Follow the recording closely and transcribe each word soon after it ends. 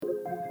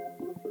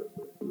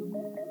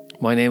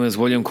My name is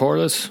William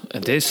Corless,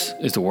 and this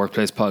is the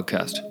Workplace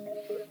Podcast.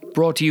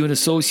 Brought to you in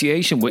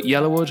association with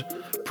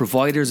Yellowwood,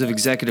 providers of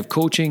executive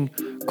coaching,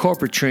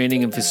 corporate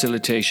training and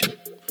facilitation.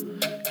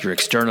 Your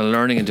external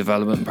learning and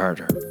development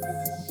partner.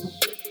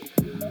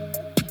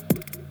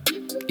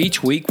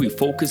 Each week we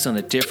focus on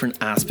a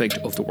different aspect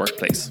of the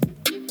workplace.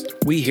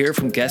 We hear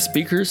from guest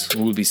speakers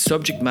who will be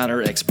subject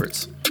matter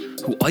experts,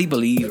 who I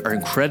believe are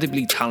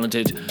incredibly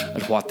talented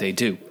at what they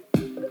do.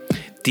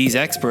 These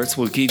experts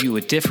will give you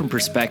a different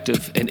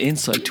perspective and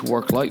insight to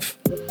work life,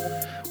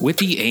 with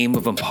the aim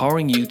of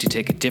empowering you to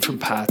take a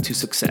different path to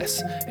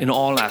success in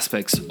all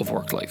aspects of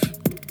work life.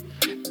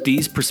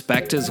 These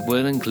perspectives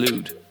will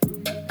include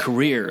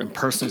career and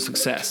personal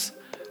success,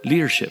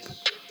 leadership,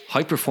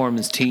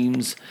 high-performance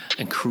teams,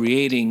 and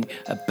creating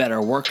a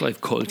better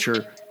work-life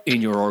culture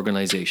in your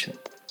organization.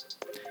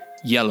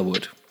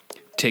 Yellowwood.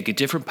 Take a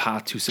different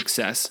path to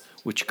success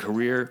with your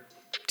career,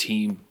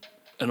 team,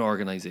 and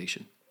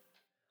organization.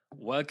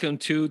 Welcome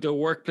to the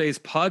Workplace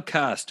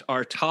Podcast.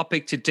 Our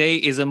topic today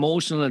is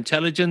emotional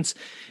intelligence,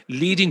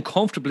 leading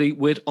comfortably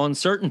with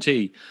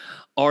uncertainty.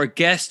 Our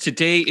guest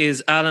today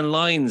is Alan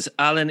Lyons.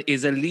 Alan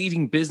is a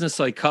leading business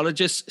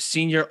psychologist,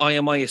 senior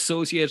IMI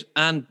associate,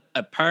 and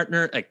a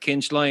partner at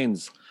Kinch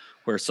Lyons,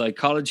 where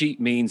psychology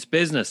means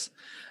business.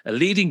 A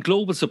leading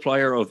global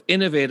supplier of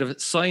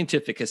innovative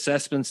scientific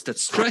assessments that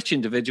stretch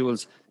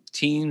individuals,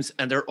 teams,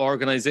 and their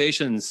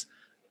organizations.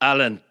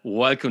 Alan,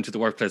 welcome to the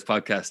Workplace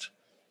Podcast.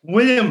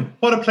 William,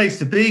 what a place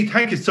to be.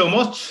 Thank you so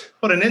much.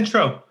 What an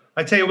intro.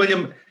 I tell you,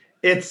 William,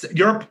 it's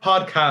your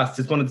podcast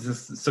is one of the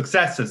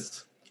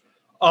successes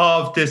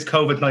of this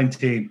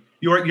COVID-19.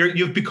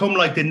 You've become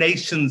like the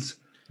nation's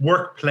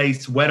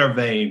workplace weather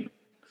vane,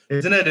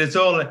 isn't it? It's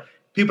all,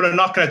 people are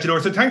knocking at your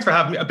door. So thanks for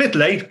having me. A bit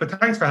late, but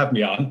thanks for having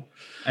me on.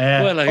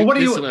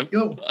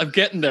 I'm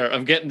getting there.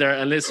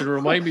 And listen,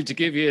 remind me to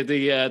give you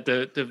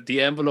the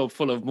envelope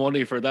full of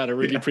money for that. I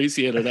really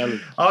appreciate it, Alan.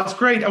 Oh, it's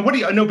great. And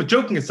but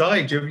joking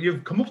aside,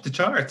 you've come up the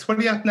charts. What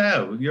are you at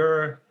now?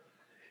 You're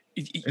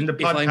in the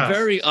podcast. If I'm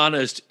very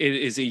honest, it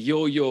is a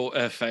yo-yo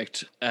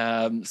effect.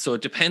 So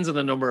it depends on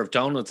the number of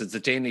downloads. It's a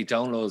daily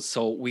downloads.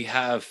 So we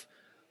have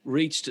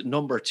reached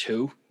number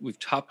 2. We've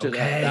topped it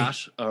at that.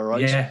 All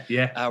right.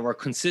 Yeah. We're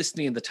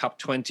consistently in the top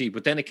 20,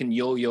 but then it can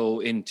yo-yo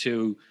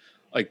into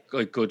I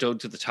go down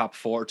to the top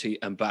 40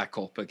 and back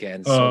up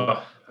again. So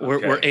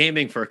we're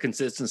aiming for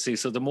consistency.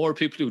 So the more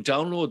people who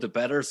download, the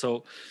better.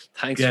 So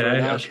thanks for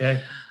that.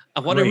 Okay.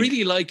 And what I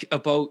really like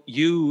about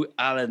you,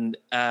 Alan,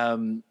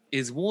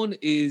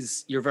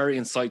 is you're very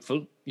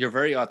insightful. You're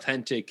very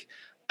authentic.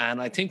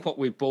 And I think what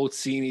we've both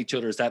seen each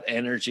other is that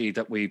energy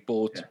that we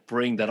both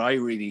bring that I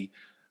really,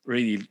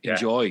 really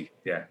enjoy.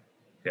 Yeah.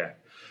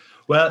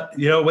 Well,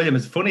 William,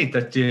 it's funny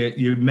that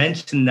you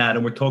mentioned that,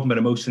 and we're talking about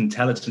emotional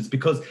intelligence,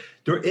 because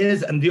there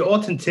is, and the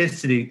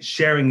authenticity,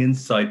 sharing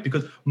insight,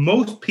 because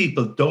most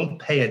people don't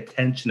pay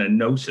attention and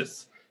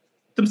notice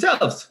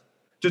themselves.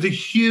 There's a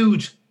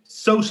huge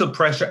social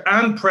pressure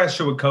and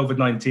pressure with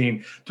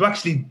COVID-19 to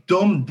actually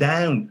dumb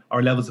down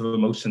our levels of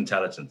emotional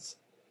intelligence.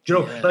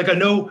 Like I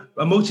know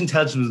emotional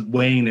intelligence is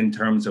weighing in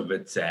terms of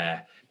its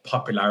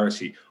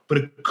popularity, but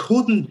it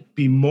couldn't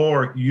be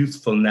more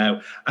useful now.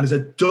 And it's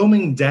a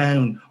dumbing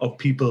down of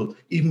people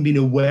even being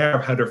aware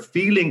of how they're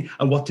feeling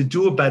and what to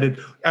do about it.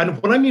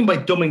 And what I mean by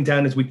dumbing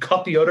down is we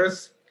copy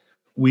others.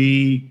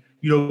 We,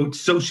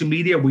 social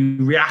media, we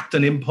react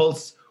on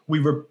impulse. We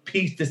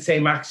repeat the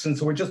same actions.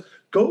 So we're just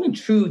going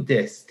through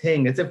this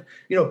thing as if,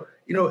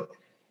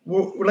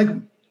 we're like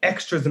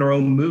extras in our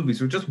own movies.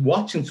 We're just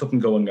watching something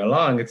going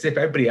along. It's as if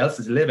everybody else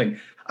is living.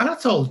 And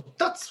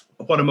that's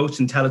what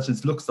emotional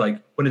intelligence looks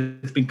like when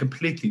it's been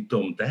completely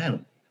dumbed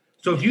down.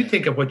 So if you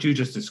think of what you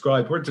just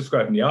described, we're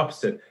describing the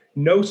opposite.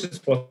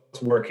 Notice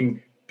what's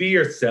working, be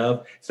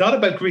yourself. It's not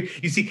about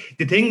grief. You see,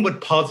 the thing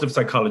with positive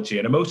psychology,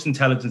 and emotional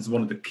intelligence is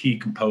one of the key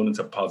components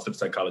of positive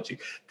psychology.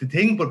 The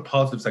thing with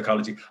positive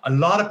psychology, a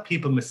lot of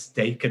people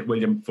mistake it,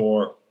 William,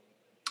 for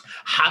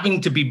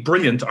having to be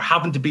brilliant or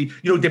having to be,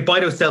 they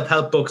buy those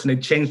self-help books and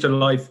they change their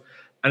life.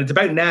 And it's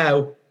about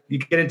now, you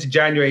get into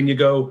January and you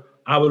go,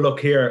 I will look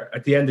here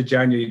at the end of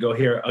January, you go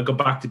here, I'll go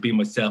back to being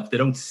myself. They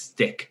don't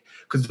stick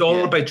because it's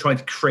all about trying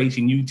to create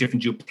a new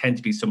different you, pretend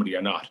to be somebody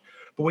you're not.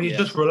 But when you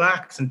just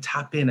relax and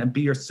tap in and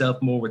be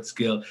yourself more with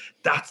skill,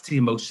 that's the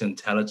emotional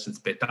intelligence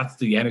bit. That's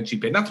the energy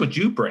bit. That's what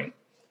you bring.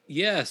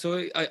 Yeah,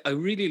 so I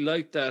really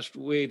like that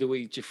the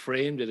way you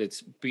framed it.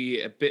 It's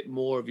be a bit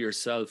more of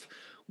yourself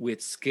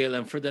with skill.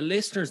 And for the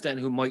listeners then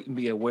who mightn't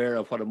be aware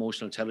of what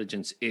emotional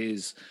intelligence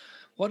is,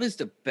 what is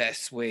the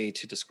best way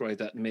to describe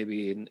that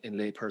maybe in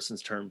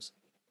layperson's terms?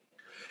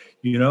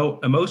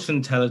 Emotional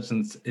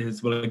intelligence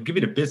is, well, I'll give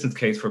you the business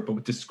case for it,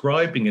 but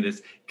describing it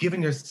is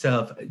giving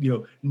yourself,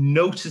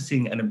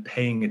 noticing and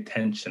paying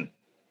attention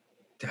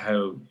to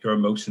how your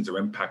emotions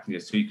are impacting you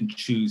so you can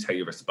choose how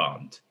you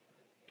respond.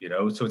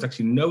 So it's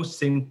actually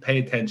noticing, pay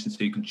attention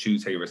so you can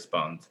choose how you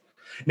respond.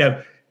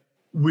 Now,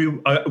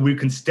 we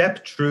can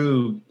step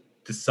through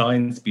the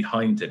science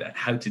behind it and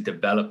how to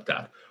develop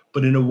that.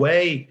 But in a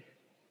way,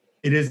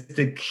 it is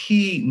the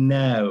key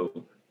now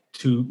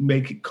to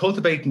make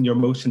cultivating your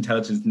emotional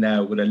intelligence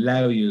now would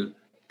allow you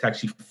to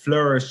actually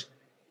flourish,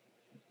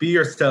 be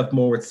yourself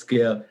more with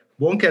skill.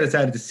 Won't get us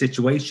out of the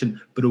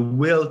situation, but it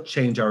will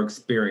change our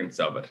experience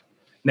of it.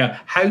 Now,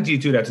 how do you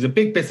do that? There's a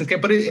big business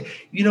game, but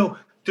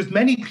there's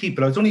many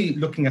people. I was only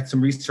looking at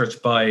some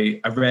research by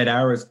a Red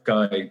Hours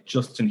guy,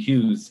 Justin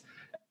Hughes,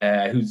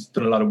 who's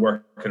done a lot of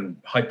work in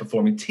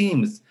high-performing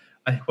teams.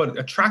 And what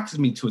attracted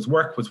me to his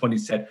work was when he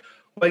said,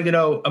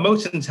 well,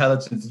 emotional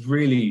intelligence is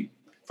really,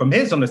 from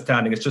his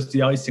understanding, it's just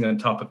the icing on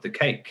top of the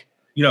cake.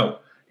 I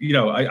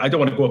don't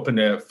want to go up in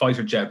a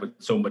fighter jet with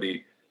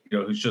somebody,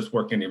 who's just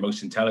working in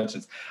emotional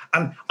intelligence.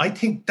 And I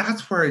think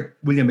that's where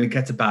William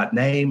gets a bad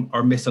name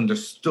or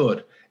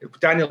misunderstood.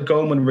 Daniel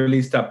Goleman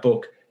released that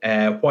book,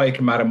 Why It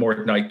Can Matter More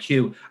Than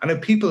IQ. And there are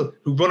people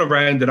who run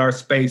around in our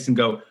space and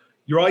go,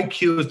 your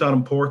IQ is not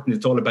important,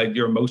 it's all about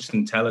your emotional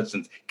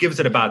intelligence. Gives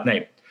it a bad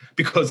name.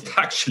 Because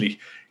actually,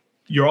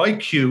 your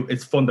IQ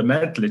is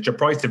fundamental. It's your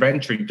price of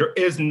entry. There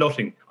is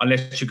nothing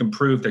unless you can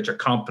prove that you're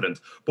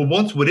competent. But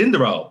once within the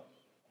role,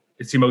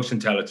 it's emotional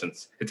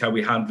intelligence. It's how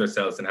we handle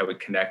ourselves and how we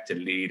connect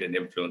and lead and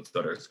influence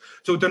others.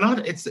 So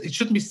it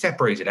shouldn't be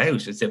separated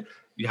out as if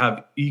you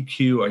have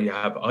EQ or you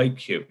have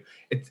IQ.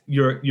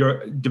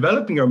 You're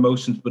developing your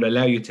emotions would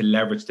allow you to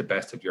leverage the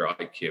best of your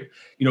IQ.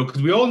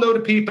 Because we all know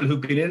the people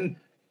who've been in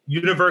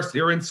university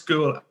or in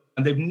school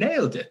and they've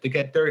nailed it. They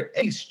get their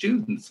A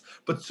students.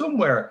 But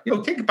somewhere,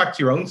 take it back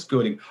to your own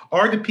schooling.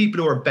 Are the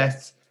people who were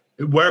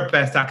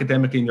best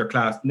academically in your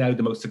class now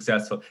the most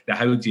successful? Now,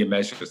 how do you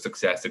measure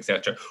success,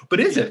 etc.? But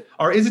is it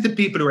the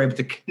people who are able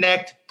to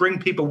connect, bring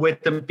people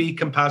with them, be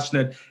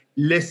compassionate,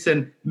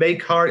 listen,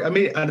 make hard? And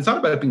it's not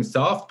about being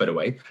soft, by the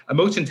way.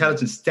 Emotional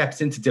intelligence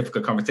steps into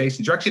difficult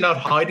conversations. You're actually not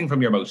hiding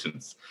from your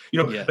emotions.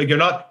 Like you're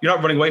not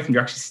running away from them,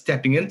 you're actually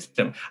stepping into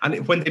them.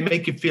 And when they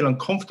make you feel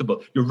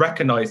uncomfortable, you're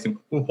recognizing,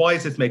 well, why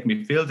is this making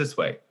me feel this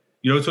way?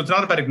 So it's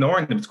not about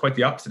ignoring them. It's quite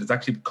the opposite. It's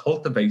actually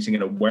cultivating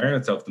an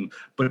awareness of them,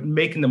 but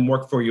making them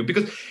work for you.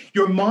 Because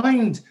your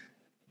mind,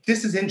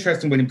 this is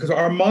interesting, William, because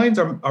our minds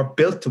are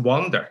built to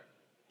wander.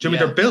 Do you know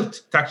what I mean? They're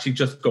built to actually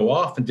just go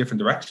off in different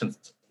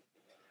directions.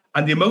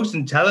 And the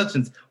emotional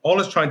intelligence, all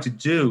it's trying to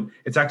do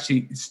is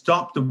actually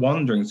stop the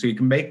wandering so you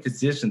can make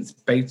decisions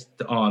based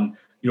on,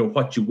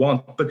 what you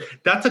want. But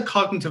that's a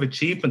cognitive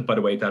achievement, by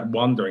the way, that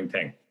wandering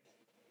thing,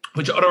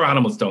 which other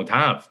animals don't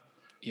have.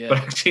 Yeah. But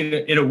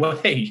actually, in a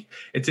way,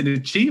 it's an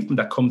achievement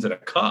that comes at a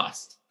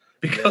cost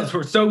because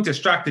we're so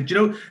distracted.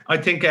 I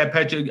think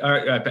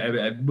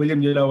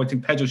William, I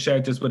think Pedro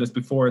shared this with us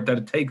before, that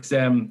it takes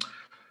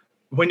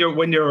when your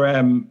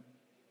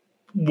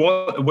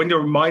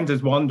mind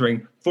is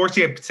wandering,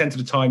 48% of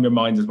the time your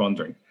mind is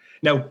wandering.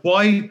 Now,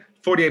 why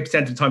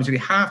 48% of the time? It's really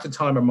half the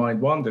time our mind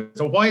wanders.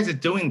 So why is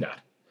it doing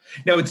that?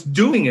 Now, it's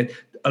doing it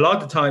a lot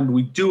of the time.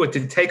 We do it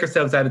to take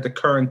ourselves out of the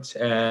current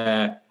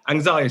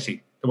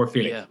anxiety that we're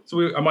feeling. Yeah. So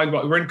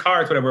we're in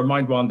cars, whatever, our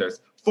mind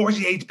wanders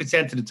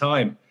 48% of the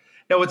time.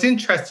 Now, what's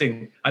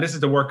interesting, and this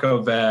is the work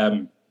of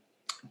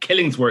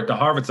Killingsworth, the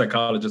Harvard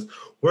psychologist,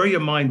 where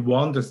your mind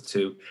wanders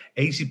to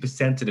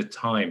 80% of the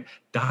time,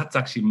 that's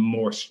actually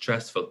more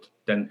stressful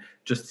than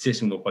just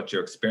sitting with what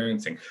you're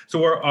experiencing. So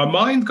where our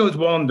mind goes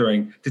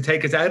wandering to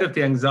take us out of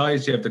the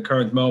anxiety of the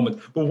current moment,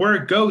 but where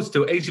it goes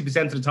to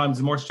 80% of the time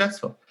is more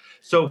stressful.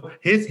 So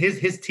his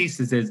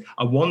thesis is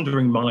a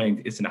wandering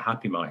mind isn't a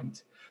happy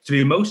mind. So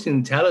the emotionally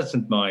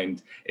intelligent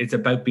mind is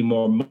about being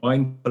more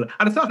mindful.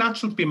 And it's not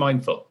natural to be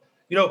mindful.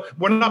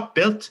 We're not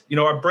built,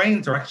 our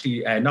brains are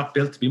actually not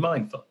built to be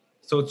mindful.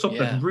 So it's something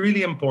that's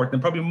really important,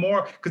 and probably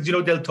more because,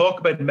 they'll talk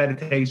about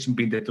meditation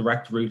being the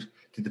direct route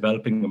to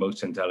developing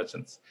emotional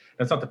intelligence.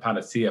 That's not the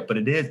panacea, but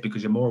it is,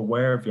 because you're more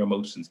aware of your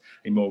emotions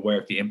and you're more aware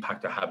of the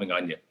impact they're having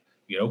on you.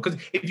 Because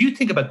if you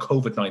think about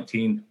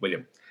COVID-19,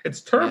 William, it's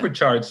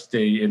turbocharged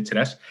the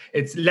internet.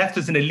 It's left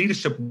us in a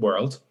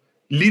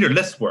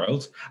leaderless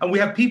world. And we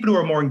have people who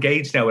are more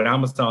engaged now at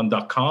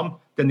Amazon.com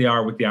than they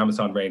are with the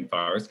Amazon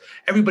rainforest.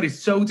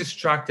 Everybody's so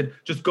distracted,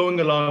 just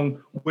going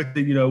along with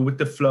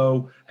the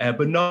flow,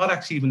 but not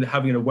actually even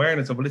having an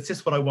awareness of, well, it's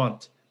just what I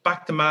want.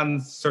 Back to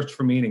man's search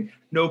for meaning.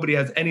 Nobody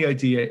has any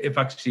idea if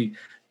actually,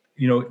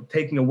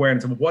 taking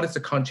awareness of what is the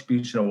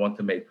contribution I want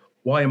to make?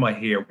 Why am I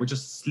here? We're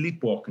just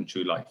sleepwalking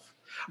through life.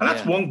 And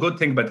that's one good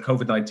thing about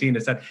COVID-19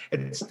 is that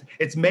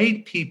it's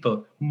made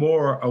people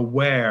more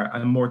aware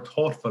and more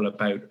thoughtful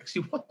about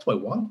actually what do I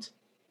want?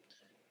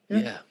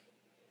 Yeah.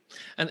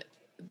 And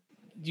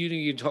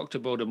you talked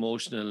about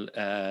emotional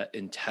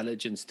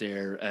intelligence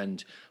there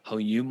and how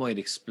you might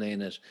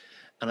explain it.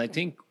 And I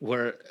think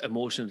where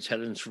emotional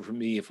intelligence for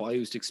me, if I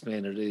was to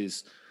explain it,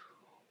 is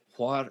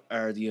what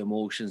are the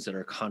emotions that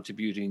are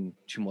contributing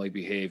to my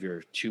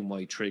behavior, to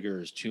my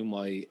triggers, to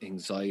my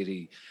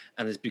anxiety?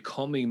 And it's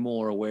becoming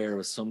more aware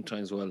of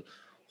sometimes, well,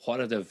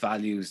 what are the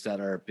values that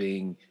are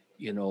being,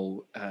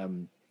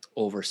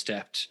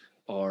 overstepped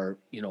or,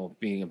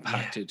 being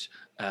impacted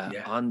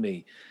on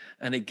me?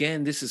 And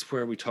again, this is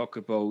where we talk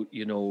about,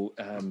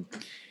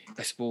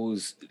 I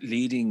suppose,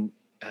 leading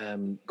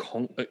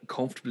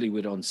comfortably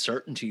with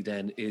uncertainty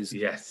then is,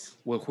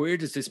 well, where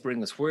does this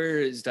bring us? Where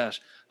is that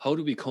how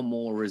do we become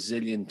more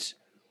resilient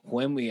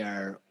when we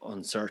are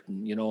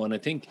uncertain, and I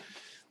think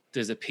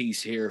there's a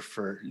piece here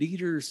for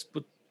leaders,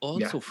 but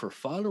Yeah. also for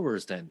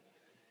followers then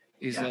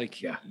is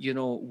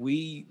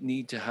we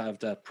need to have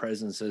that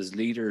presence as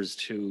leaders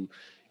to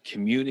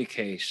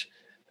communicate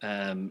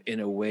in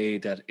a way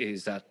that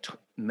is that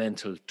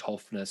mental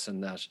toughness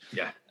and that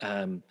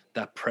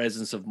that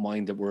presence of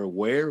mind, that we're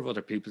aware of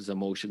other people's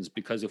emotions.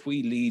 Because if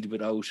we lead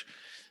without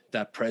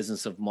that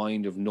presence of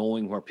mind of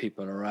knowing where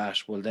people are at,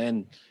 well,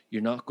 then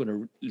you're not going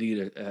to lead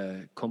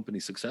a company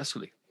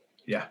successfully.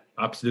 Yeah,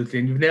 absolutely.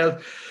 And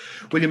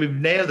William,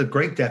 you've nailed a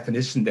great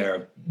definition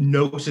there.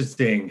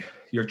 Noticing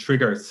your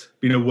triggers,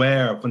 being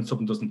aware of when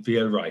something doesn't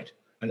feel right.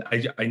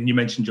 And you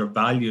mentioned your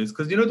values,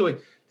 because the way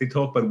they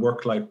talk about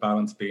work-life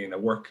balance being a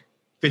work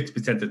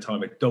 50% of the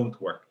time, it don't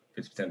work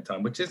 50% of the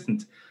time, which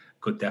isn't a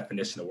good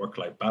definition of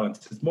work-life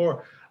balance. It's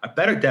more, a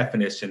better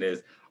definition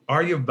is,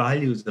 are your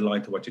values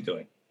aligned to what you're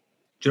doing?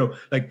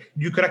 Like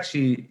you could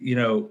actually,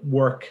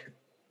 work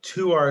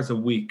 2 hours a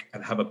week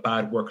and have a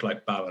bad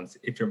work-life balance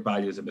if your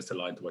values are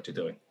misaligned to what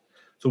you're doing.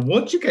 So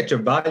once you get your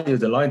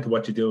values aligned to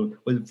what you're doing,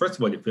 well, first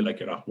of all, you feel like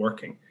you're not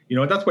working.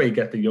 And that's why you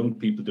get the young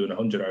people doing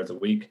 100 hours a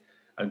week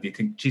and you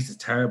think, Jesus,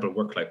 terrible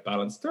work-life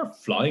balance. They're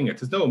flying it.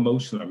 There's no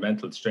emotional or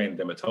mental strain on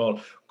them at all,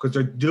 because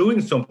they're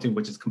doing something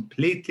which is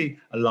completely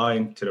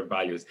aligned to their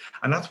values.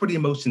 And that's where the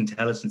emotional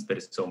intelligence bit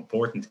is so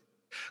important.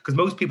 Because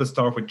most people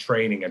start with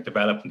training and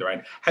development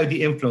around how do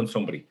you influence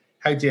somebody?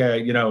 How do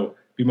you,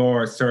 be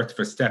more assertive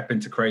or step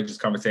into courageous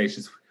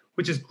conversations,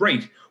 which is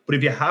great. But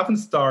if you haven't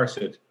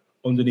started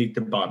underneath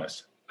the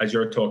bonnet, as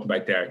you're talking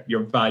about there,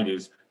 your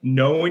values,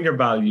 knowing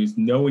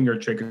your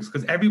triggers,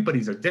 because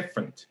everybody's are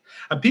different.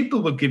 And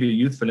people will give you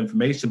useful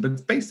information, but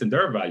it's based on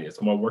their values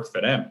and what works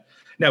for them.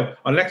 Now,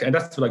 and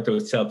that's like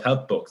those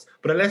self-help books.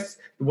 But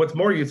what's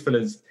more useful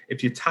is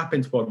if you tap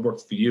into what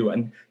works for you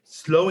and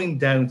slowing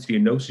down so you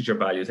notice your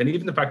values. And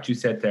even the fact you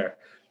said there,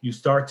 you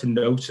start to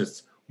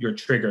notice your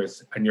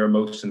triggers and your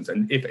emotions,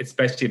 and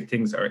especially if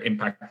things are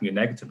impacting you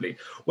negatively.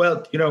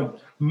 Well,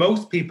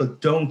 most people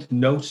don't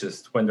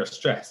notice when they're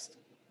stressed.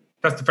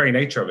 That's the very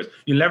nature of it.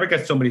 You'll never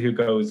get somebody who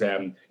goes,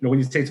 when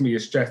you say to me you're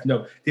stressed,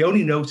 no, they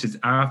only notice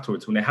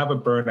afterwards when they have a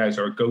burnout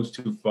or it goes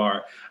too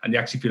far and they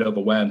actually feel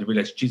overwhelmed. They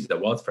realize, Jesus, I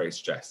was very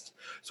stressed.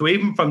 So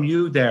even from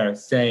you there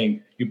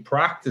saying you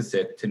practice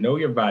it to know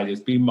your values,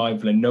 be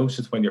mindful and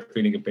notice when you're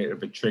feeling a bit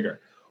of a trigger.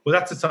 Well,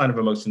 that's a sign of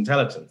emotional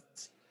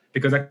intelligence,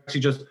 because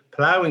actually just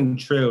plowing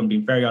through and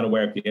being very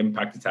unaware of the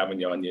impact it's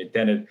having on you,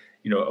 then it,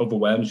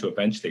 overwhelms you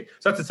eventually.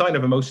 So that's a sign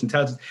of emotional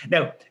intelligence.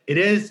 Now, it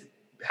is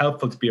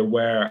helpful to be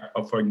aware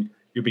of when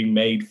you're being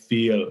made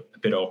feel a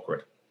bit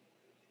awkward.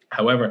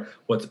 However,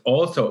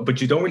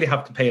 but you don't really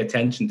have to pay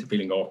attention to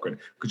feeling awkward,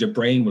 because your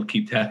brain will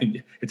keep telling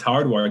you. It's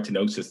hardwired to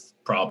notice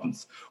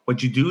problems.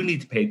 What you do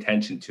need to pay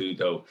attention to,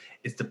 though,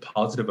 is the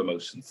positive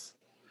emotions.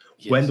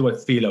 Yes. When do I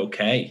feel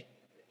okay?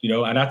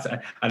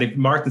 And if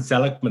Martin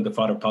Seligman, the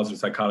father of positive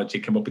psychology,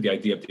 came up with the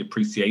idea of the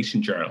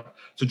appreciation journal.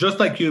 So just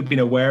like you've been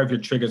aware of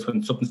your triggers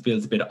when something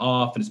feels a bit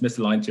off and it's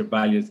misaligned to your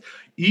values,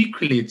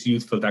 equally it's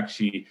useful to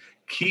actually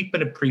keep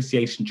an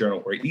appreciation journal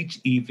where each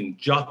evening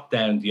jot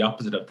down the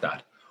opposite of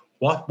that.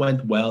 What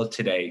went well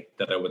today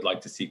that I would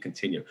like to see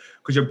continue?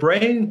 Because your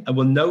brain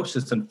will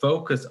notice and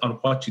focus on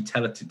what you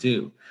tell it to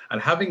do.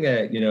 And having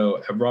a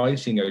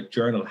writing or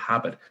journal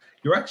habit,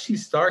 your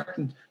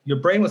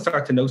brain will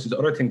start to notice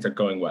other things are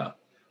going well.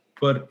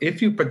 But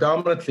if you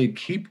predominantly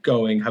keep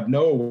going, have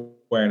no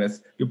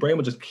awareness, your brain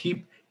will just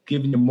keep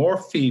giving you more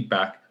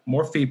feedback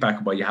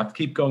about you have to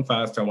keep going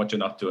faster on what you're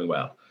not doing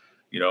well,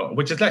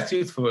 which is less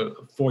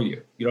useful for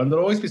you. And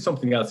there'll always be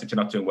something else that you're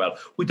not doing well.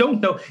 We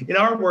don't know. In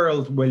our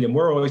world, William,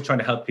 we're always trying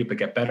to help people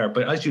get better.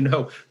 But as you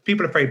know,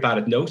 people are very bad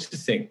at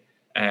noticing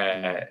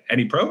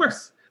any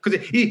progress.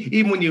 Because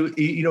even when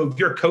if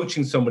you're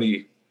coaching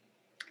somebody,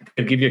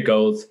 they'll give you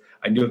goals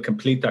and you'll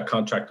complete that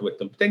contract with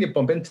them. But then you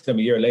bump into them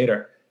a year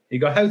later. You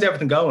go, how's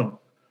everything going?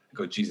 I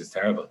go, Jesus,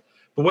 terrible.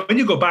 But when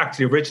you go back to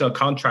the original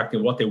contract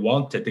and what they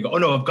wanted, they go, oh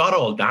no, I've got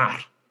all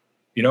that.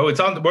 It's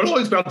on. We're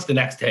always going to the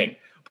next thing.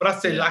 But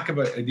that's the lack of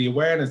the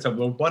awareness of,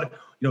 well,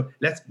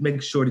 let's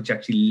make sure that you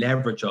actually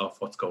leverage off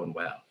what's going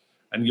well.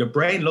 And your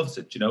brain loves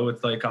it.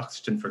 It's like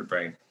oxygen for the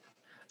brain.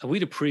 And we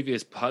had a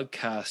previous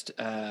podcast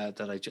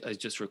that I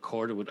just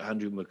recorded with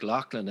Andrew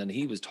McLaughlin, and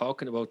he was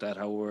talking about that,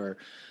 how we're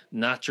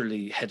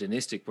naturally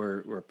hedonistic,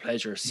 we're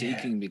pleasure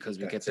seeking because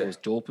we get those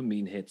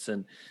dopamine hits.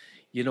 And,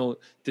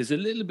 there's a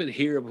little bit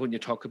here when you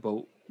talk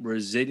about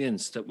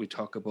resilience that we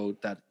talk about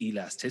that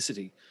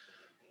elasticity,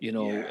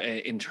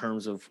 in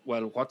terms of,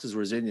 well, what does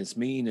resilience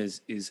mean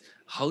is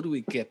how do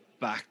we get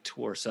back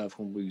to ourselves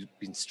when we've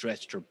been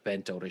stretched or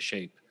bent out of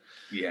shape?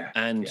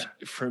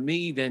 For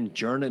me, then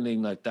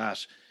journaling like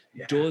that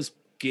does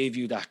give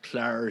you that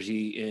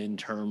clarity in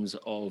terms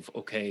of,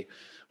 okay,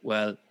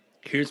 well,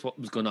 here's what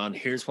was going on,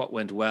 here's what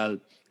went well.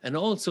 And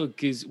also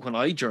gives, when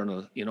I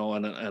journal,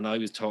 and I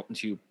was talking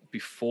to you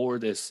before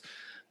this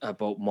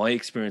about my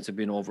experience of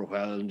being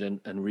overwhelmed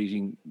and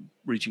reaching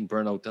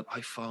burnout, that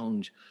I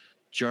found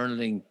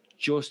journaling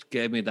just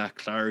gave me that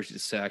clarity to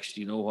say,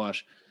 actually, you know what,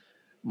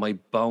 my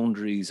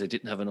boundaries, I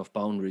didn't have enough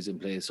boundaries in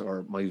place,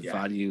 or my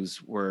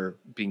values were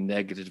being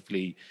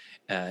negatively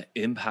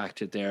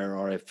impacted there,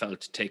 or I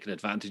felt taken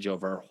advantage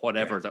of, or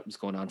whatever that was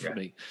going on for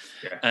me.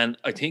 And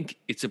I think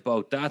it's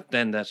about that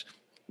then, that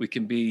we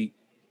can be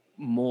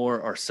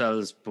more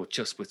ourselves, but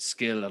just with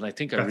skill. And I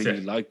think I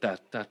really like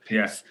that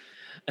piece.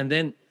 And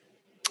then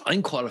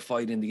I'm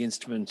qualified in the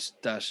instrument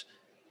that,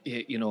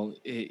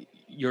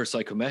 your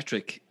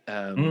psychometric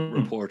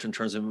report in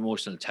terms of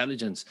emotional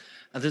intelligence.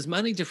 And there's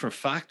many different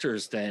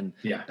factors then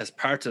as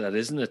part of that,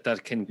 isn't it?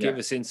 That can give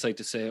us insight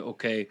to say,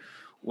 okay,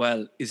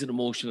 well, is it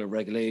emotional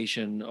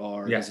regulation,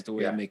 or is it the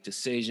way I make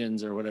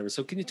decisions or whatever?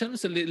 So can you tell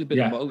us a little bit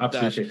about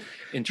that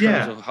in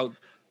terms of how...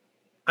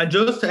 And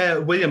just,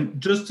 William,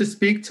 just to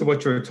speak to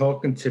what you were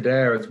talking to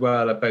there as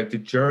well about the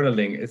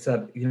journaling, is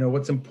that,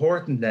 what's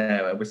important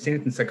now, and we're seeing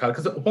it in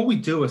psychology, because what we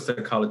do as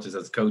psychologists,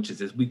 as coaches,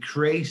 is we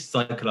create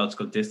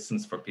psychological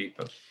distance for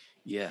people.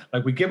 Yeah.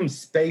 Like we give them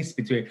space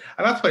between,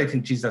 and that's why I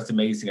think, geez, that's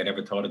amazing. I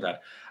never thought of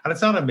that. And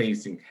it's not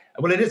amazing.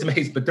 Well, it is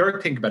amazing, but they're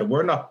thinking about it.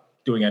 We're not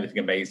doing anything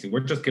amazing. We're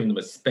just giving them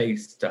a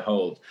space to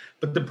hold.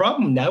 But the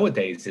problem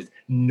nowadays is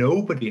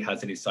nobody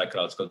has any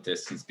psychological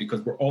distance, because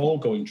we're all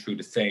going through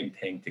the same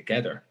thing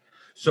together.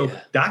 So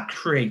that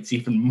creates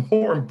even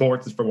more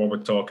importance for what we're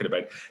talking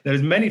about. Now,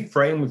 there's many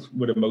frameworks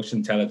with emotional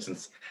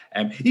intelligence.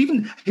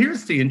 Even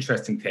here's the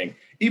interesting thing: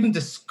 even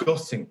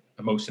discussing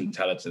emotional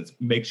intelligence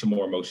makes you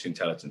more emotionally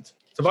intelligent.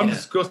 So if I'm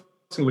discussing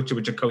with you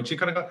with your coach, you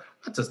kind of go,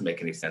 that doesn't make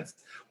any sense.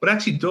 But it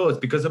actually does,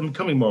 because I'm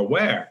becoming more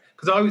aware.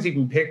 Because I was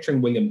even picturing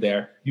William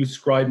there, you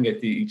scribing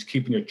it, each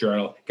keeping your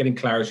journal, getting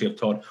clarity of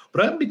thought.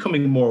 But I'm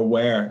becoming more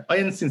aware. I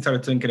instantly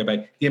started thinking about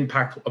the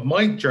impact of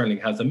my journaling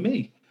has on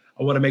me,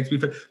 or what it makes me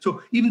feel.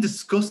 So even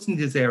discussing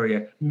this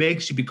area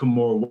makes you become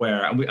more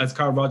aware. And as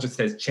Carl Rogers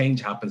says,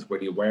 change happens where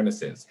the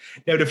awareness is.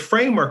 Now, the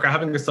framework, or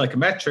having a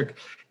psychometric,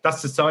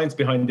 that's the science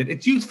behind it.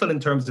 It's useful in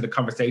terms of the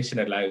conversation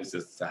it allows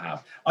us to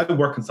have. I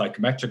work in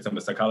psychometrics, I'm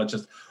a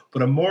psychologist,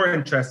 but I'm more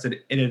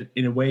interested in it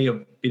in a way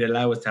of being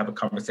allow us to have a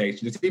conversation.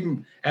 There's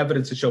even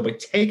evidence to show by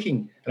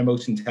taking an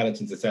emotional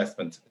intelligence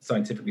assessment,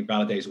 scientifically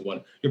validated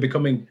one, you're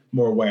becoming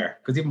more aware.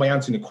 Because even by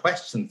answering the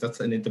questions, that's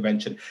an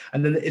intervention.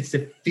 And then it's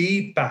the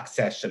feedback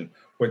session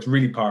where it's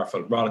really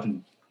powerful, rather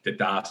than the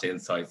data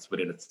insights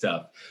within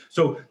itself.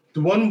 So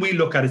the one we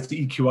look at is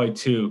the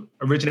EQI2,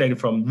 originated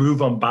from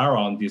Reuven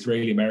Bar-On, the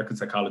Israeli-American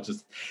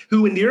psychologist,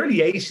 who in the early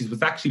 80s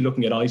was actually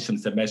looking at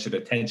items that measured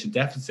attention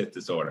deficit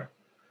disorder.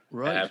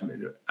 Right.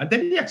 And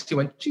then he actually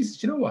went,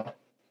 Jesus, you know what?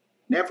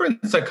 Never in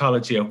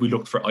psychology have we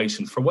looked for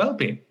items for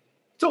well-being.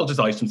 It's all just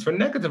items for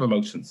negative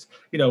emotions.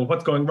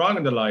 What's going wrong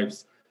in their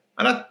lives.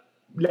 And that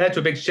led to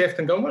a big shift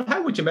and going, well,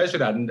 how would you measure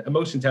that? And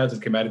emotional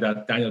intelligence came out of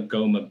that. Daniel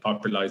Goleman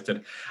popularized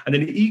it. And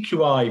then the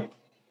EQI2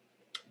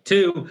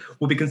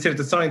 will be considered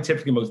the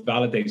scientifically most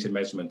validated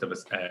measurement of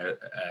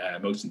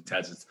emotional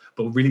intelligence,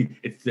 but really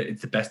it's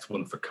the best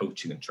one for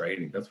coaching and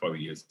training. That's why we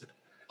use it.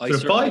 I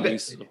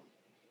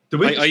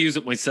use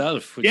it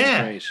myself, which is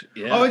great.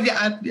 Yeah. Oh,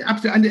 yeah,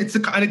 absolutely.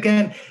 And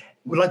again,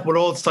 like with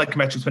all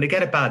psychometrics, when they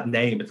get a bad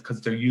name, it's because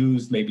they're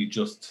used maybe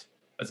just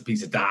as a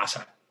piece of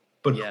data.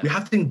 But we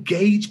have to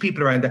engage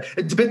people around that.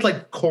 It's a bit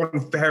like Corn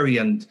Ferry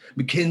and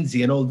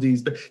McKinsey and all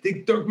these, but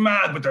they're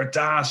mad with their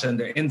data and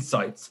their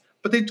insights.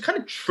 But they kind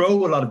of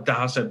throw a lot of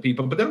data at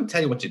people, but they don't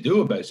tell you what to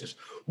do about it.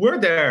 We're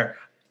there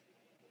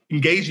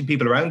engaging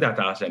people around that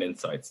data and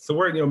insights. So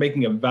we're,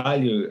 making a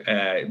value,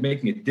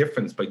 making a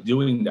difference by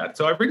doing that.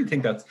 So I really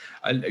think that's,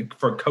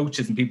 for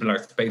coaches and people in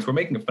our space, we're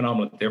making a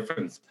phenomenal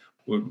difference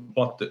with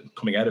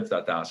coming out of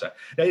that data.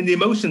 Now, in the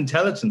emotional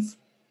intelligence,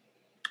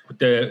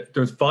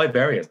 there's 5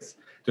 areas.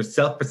 There's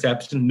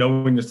self-perception,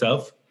 knowing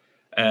yourself.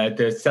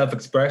 There's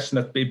self-expression,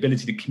 that's the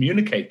ability to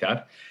communicate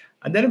that.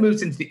 And then it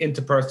moves into the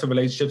interpersonal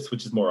relationships,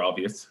 which is more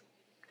obvious,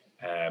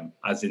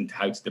 as in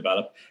how to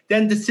develop.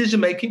 Then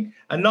decision-making,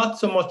 and not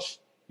so much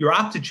your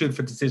aptitude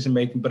for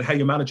decision-making, but how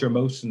you manage your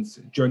emotions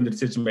during the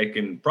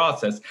decision-making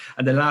process.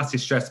 And then lastly,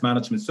 stress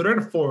management. So there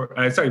are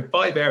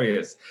 5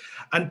 areas.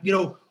 And,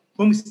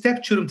 when we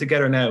step through them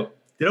together now,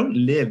 they don't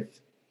live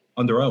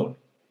on their own.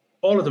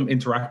 All of them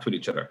interact with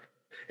each other.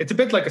 It's a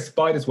bit like a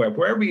spider's web.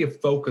 Wherever you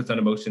focus on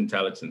emotional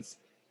intelligence,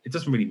 it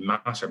doesn't really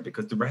matter,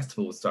 because the rest of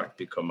it will start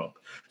to come up.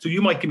 So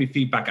you might give me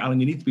feedback, Alan,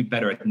 you need to be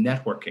better at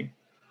networking.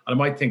 And I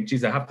might think,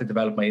 geez, I have to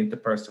develop my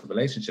interpersonal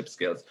relationship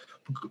skills.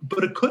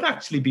 But it could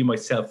actually be my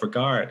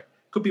self-regard. It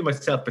could be my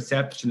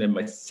self-perception and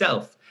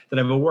myself, that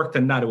if I worked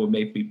on that, it would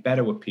make me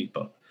better with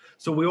people.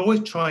 So we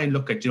always try and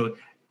look at,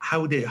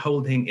 how the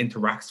whole thing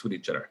interacts with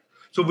each other.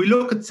 So we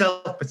look at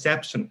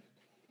self-perception.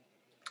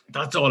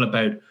 That's all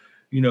about,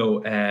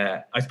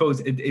 I suppose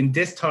in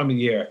this time of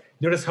year,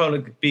 this whole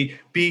be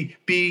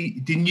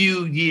the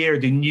new year,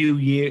 the new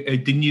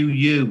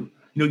you.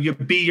 You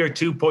be your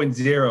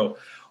 2.0.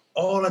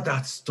 All of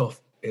that stuff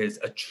is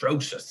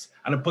atrocious,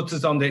 and it puts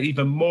us under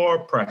even more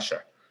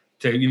pressure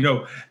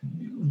to,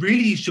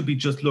 really you should be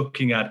just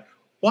looking at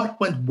what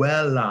went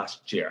well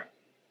last year.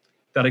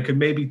 that I could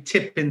maybe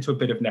tip into a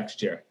bit of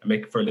next year and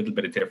make it for a little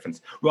bit of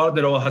difference, rather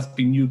than it all has to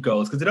be new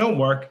goals, because they don't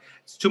work.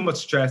 It's too much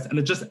stress, and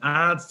it just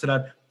adds to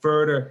that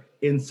further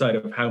insight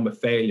of how I'm a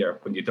failure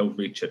when you don't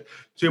reach it.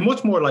 So you're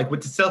much more like,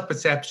 with the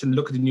self-perception,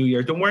 look at the new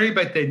year. Don't worry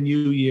about the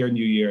new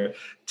year.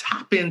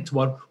 Tap into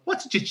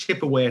what did you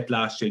chip away at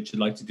last year that you'd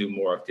like to do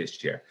more of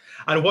this year?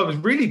 And what was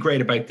really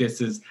great about this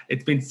is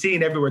it's been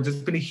seen everywhere.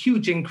 There's been a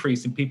huge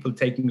increase in people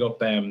taking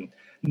up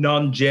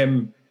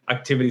non-gym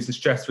activities and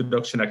stress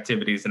reduction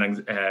activities and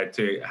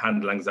to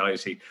handle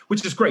anxiety,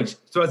 which is great.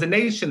 So as a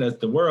nation, as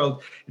the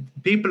world,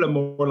 people are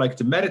more likely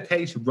to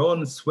meditate,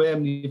 run,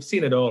 swim. You've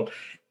seen it all.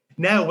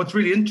 Now, what's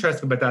really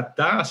interesting about that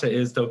data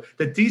is, though,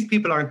 that these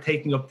people aren't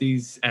taking up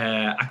these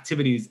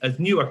activities as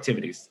new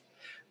activities.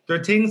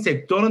 They're things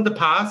they've done in the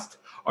past,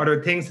 or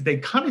they're things that they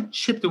kind of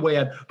chipped away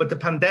at, but the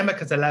pandemic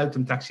has allowed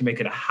them to actually make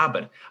it a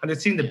habit, and they're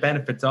seeing the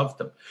benefits of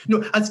them.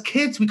 As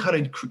kids, we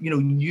kind of,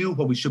 knew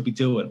what we should be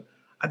doing.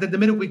 And then the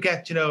minute we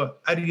get, out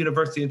of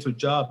university into a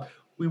job,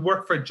 we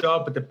work for a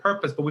job with a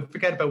purpose, but we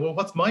forget about, well,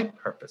 what's my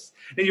purpose?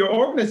 Now, your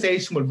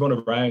organization will run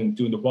around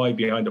doing the why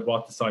behind the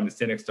what, the Simon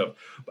Sinek stuff,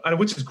 and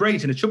which is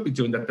great, and it should be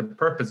doing that, the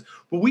purpose.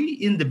 But we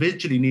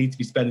individually need to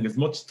be spending as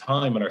much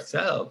time on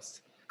ourselves,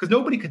 because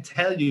nobody could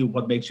tell you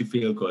what makes you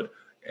feel good.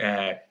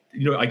 I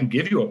can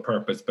give you a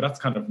purpose, but that's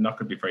kind of not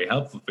going to be very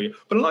helpful for you.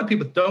 But a lot of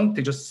people don't.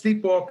 They just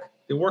sleepwalk.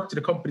 They work to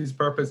the company's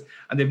purpose,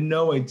 and they have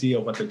no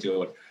idea what they're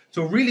doing.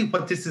 So really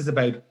what this is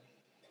about,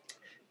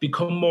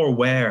 become more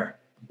aware.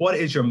 What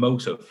is your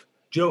motive?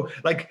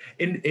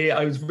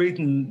 I was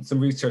reading some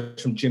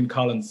research from Jim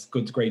Collins,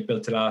 Good to Great,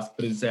 Built to Last,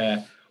 but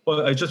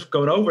I was just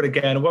going over it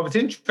again. And what was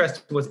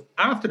interesting was,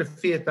 after the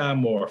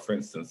Vietnam War, for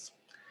instance,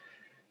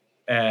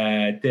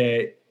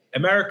 the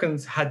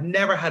Americans had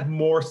never had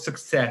more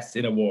success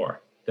in a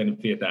war than in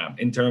Vietnam,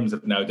 in terms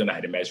of, now I don't know how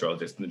to measure all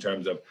this, in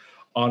terms of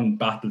on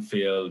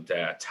battlefield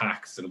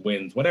attacks and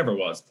wins, whatever it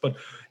was, but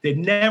they'd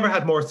never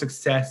had more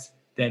success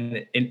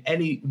than in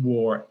any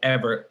war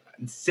ever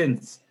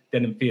since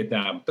than in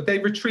Vietnam. But they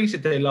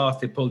retreated, they lost,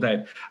 they pulled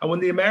out. And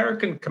when the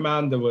American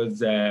commander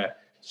was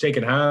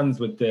shaking hands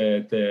with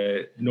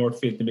the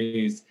North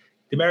Vietnamese,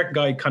 the American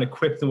guy kind of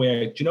quipped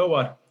away, do you know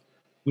what?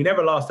 We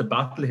never lost a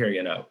battle here,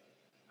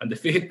 And the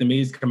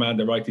Vietnamese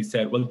commander rightly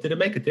said, well, did it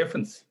make a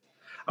difference?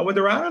 And when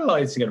they were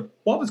analysing it,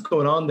 what was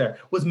going on there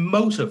was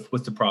motive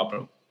was the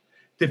problem.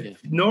 The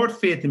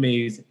North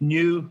Vietnamese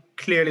knew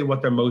clearly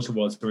what their motive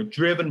was. They were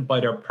driven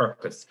by their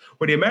purpose.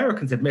 Where the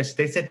Americans admitted,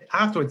 they said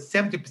afterwards,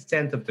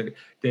 70% of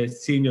the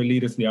senior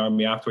leaders in the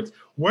army afterwards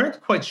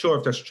weren't quite sure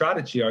of their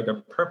strategy or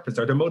their purpose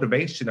or their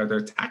motivation or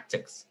their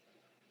tactics.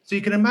 So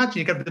you can imagine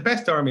you got the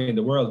best army in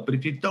the world, but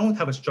if you don't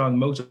have a strong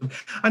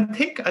motive, and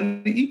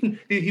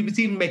he was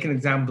even making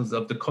examples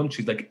of the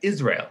countries like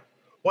Israel.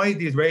 Why are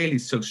the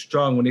Israelis so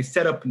strong? When they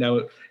set up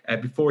now,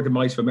 before the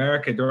might of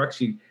America,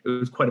 it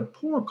was quite a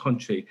poor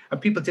country,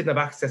 and people didn't have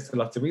access to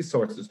lots of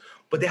resources,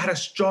 but they had a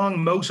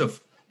strong motive,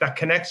 that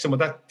connection with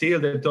that deal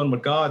they've done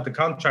with God, the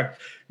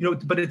contract,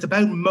 but it's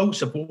about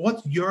motive. Well,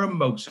 what's your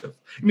motive?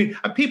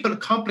 And people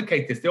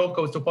complicate this. They all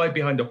go to why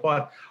behind the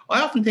what. I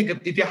often think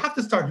if you have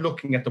to start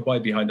looking at the why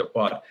behind the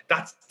what,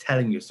 that's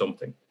telling you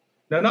something.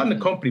 Now, not in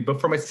the company,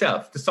 but for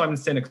myself, the Simon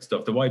Sinek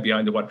stuff, the why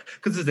behind the what.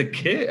 Because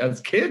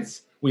as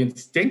kids, we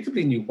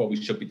instinctively knew what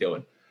we should be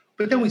doing.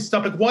 But then we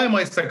stopped. Like, why am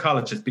I a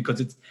psychologist?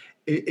 Because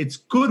it's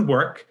good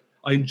work.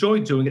 I enjoy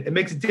doing it. It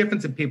makes a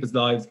difference in people's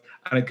lives,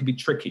 and it can be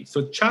tricky.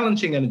 So it's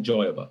challenging and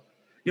enjoyable.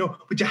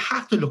 But you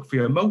have to look for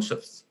your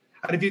motives.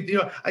 And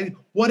if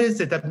what is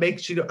it that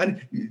makes you?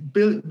 And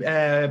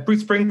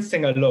Bruce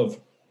Springsteen, I love,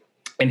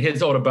 in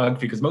his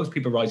autobiography, because most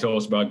people write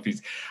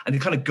autobiographies and they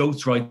kind of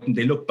ghost write and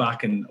they look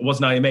back and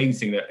wasn't I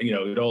amazing that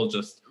it all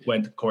just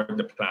went according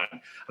to plan.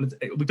 And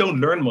we don't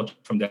learn much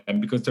from them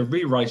because they're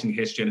rewriting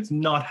history and it's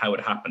not how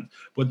it happened.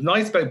 But what's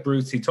nice about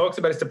Bruce, he talks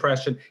about his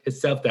depression,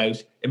 his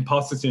self-doubt,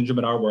 imposter syndrome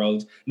in our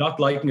world, not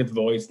liking his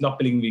voice, not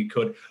believing he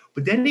could.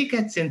 But then he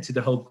gets into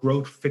the whole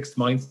growth fixed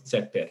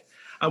mindset bit.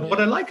 And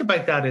what I like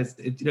about that is,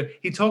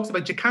 he talks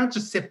about you can't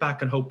just sit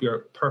back and hope your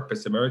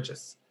purpose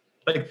emerges.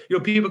 Like,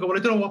 people go, well, I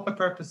don't know what my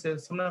purpose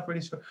is. I'm not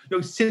really sure.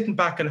 Sitting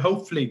back and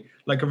hopefully,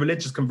 like a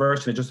religious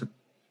conversion, it just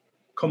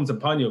comes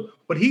upon you.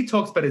 What he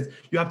talks about is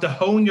you have to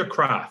hone your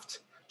craft.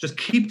 Just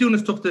keep doing the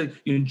stuff that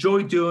you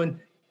enjoy doing,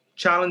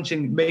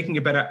 challenging, making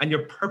it better, and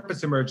your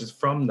purpose emerges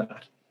from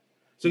that.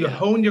 So you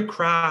hone your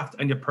craft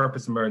and your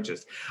purpose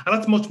emerges. And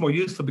that's much more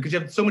useful because you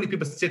have so many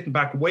people sitting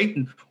back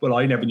waiting. Well,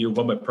 I never knew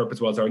what my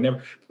purpose was, or I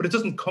never. But it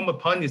doesn't come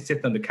upon you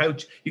sitting on the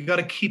couch. You got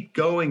to keep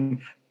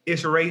going.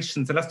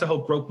 Iterations, and that's the whole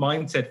growth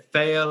mindset.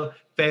 Fail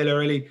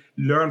early,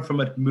 learn from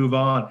it, move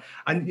on.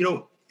 And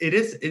it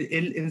is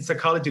in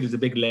psychology, there's a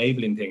big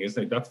labeling thing,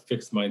 isn't it? That's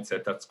fixed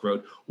mindset, that's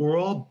growth. We're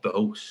all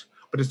both,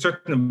 but there's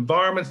certain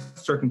environments,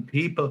 certain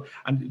people,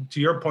 and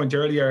to your point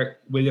earlier,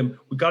 William,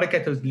 we got to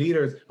get those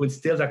leaders who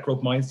instill that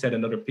growth mindset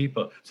in other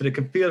people so they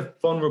can feel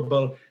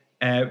vulnerable,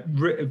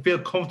 feel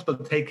comfortable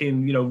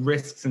taking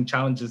risks and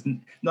challenges.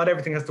 Not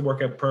everything has to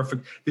work out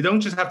perfect. They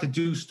don't just have to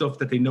do stuff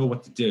that they know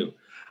what to do.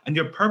 And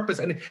your purpose,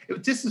 and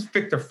this is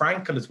Viktor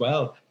Frankl as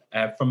well.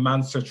 from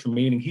Man's Search for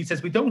Meaning. He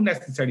says we don't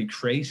necessarily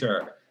create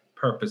our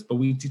purpose, but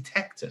we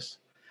detect it.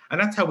 And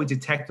that's how we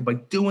detect it, by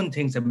doing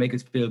things that make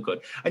us feel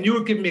good. And you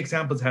were giving me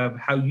examples of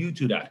how you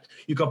do that.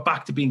 You got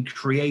back to being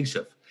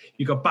creative.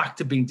 You got back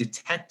to being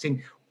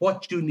detecting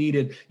what you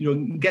needed,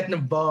 getting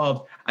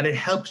involved, and it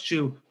helps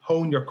you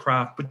hone your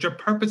craft. But your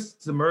purpose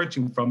is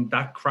emerging from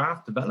that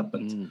craft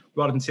development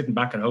rather than sitting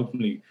back and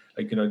hopefully,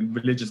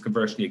 religious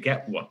conversion, you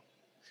get one.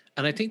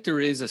 And I think there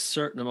is a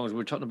certain amount,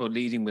 we're talking about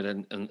leading with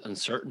an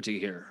uncertainty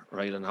here,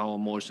 right? And how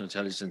emotional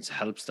intelligence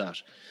helps that.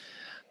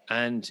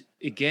 And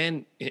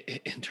again,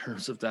 in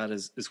terms of that,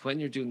 is when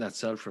you're doing that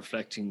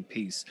self-reflecting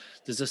piece,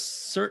 there's a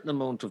certain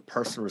amount of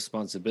personal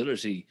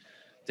responsibility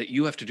that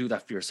you have to do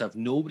that for yourself.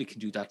 Nobody can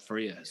do that for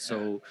you.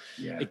 So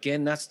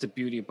again, that's the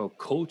beauty about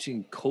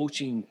coaching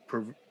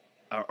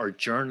or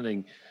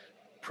journaling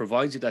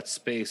provides you that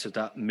space or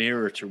that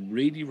mirror to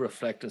really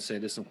reflect and say,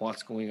 listen,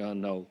 what's going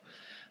on now?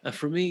 And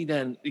for me,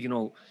 then,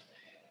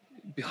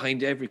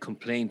 behind every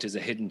complaint is a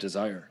hidden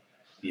desire.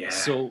 Yeah.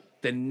 So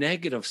the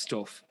negative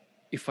stuff,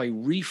 if I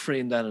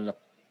reframe that,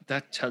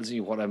 that tells me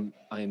what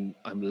I'm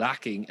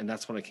lacking, and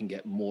that's what I can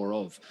get more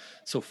of.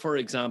 So, for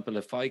example,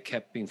 if I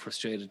kept being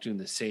frustrated doing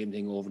the same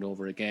thing over and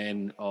over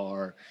again,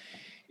 or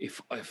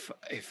if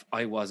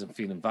I wasn't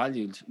feeling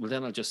valued, well,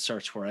 then I'll just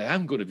search where I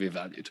am going to be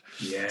valued.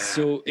 Yeah.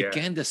 So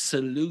again, the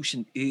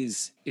solution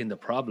is in the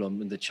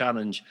problem and the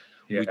challenge.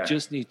 We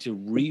just need to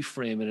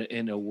reframe it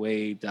in a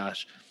way that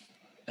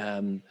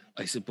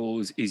I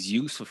suppose is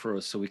useful for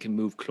us, so we can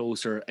move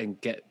closer and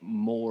get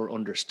more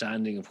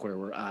understanding of where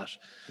we're at.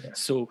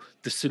 So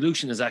the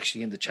solution is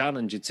actually in the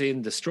challenge, it's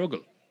in the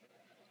struggle.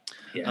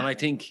 And I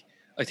think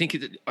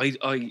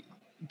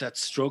that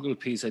struggle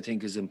piece, I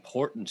think, is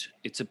important.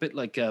 It's a bit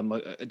like I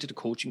did a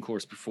coaching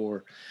course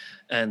before,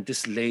 and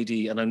this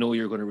lady, and I know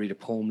you're going to read a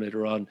poem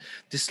later on,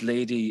 this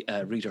lady,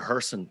 Rita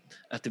Herson,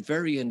 at the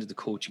very end of the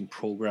coaching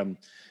program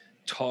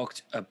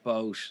talked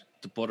about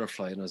the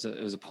butterfly, and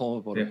it was a poem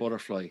about a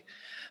butterfly.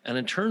 And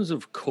in terms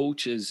of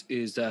coaches,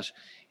 is that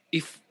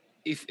if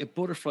a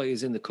butterfly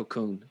is in the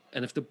cocoon,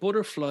 and if the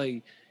butterfly,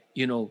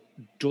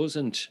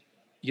 doesn't,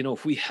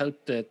 if we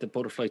help the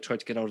butterfly try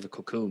to get out of the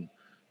cocoon,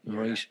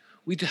 right,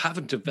 we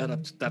haven't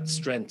developed that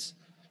strength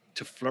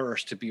to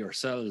flourish, to be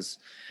ourselves.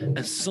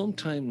 And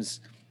sometimes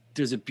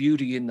there's a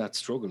beauty in that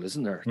struggle,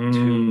 isn't there?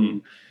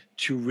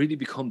 To really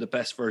become the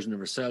best version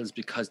of ourselves,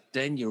 because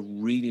then you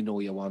really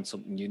know you want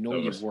something,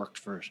 you've worked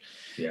for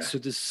it. So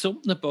there's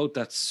something about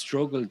that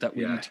struggle that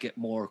we need to get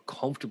more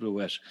comfortable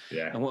with.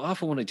 And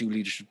often when I do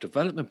leadership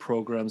development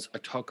programs, I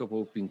talk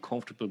about being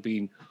comfortable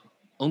being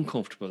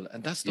uncomfortable,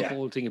 and that's the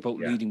whole thing about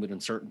leading with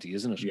uncertainty,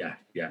 isn't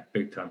it?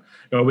 Big time.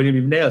 William,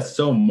 you've nailed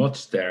so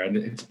much there, and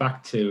it's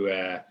back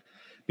to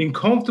being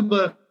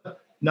comfortable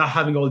not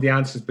having all the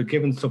answers, but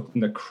giving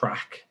something a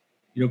crack.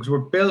 Because we're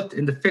built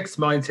in the fixed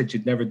mindset,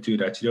 you'd never do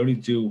that. You only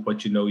do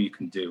what you know you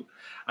can do.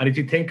 And if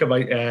you think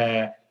about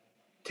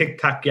Thich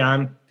Thach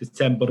Yan, the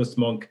Zen Buddhist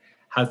monk,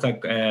 has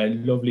that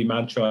lovely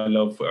mantra I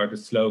love, or the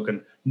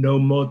slogan, no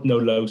mud, no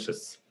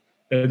lotus.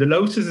 The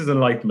lotus is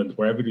enlightenment,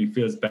 where everybody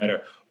feels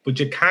better, but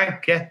you can't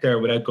get there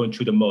without going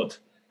through the mud.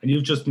 And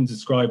you've just been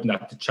describing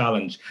that, the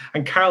challenge.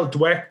 And Carol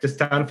Dweck, the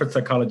Stanford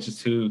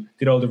psychologist who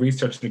did all the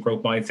research in the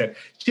growth mindset,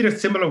 she did a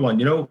similar one.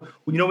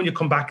 When you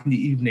come back in the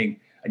evening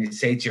and you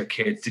say to your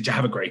kids, did you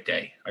have a great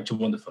day? Aren't you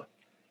wonderful?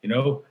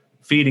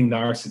 Feeding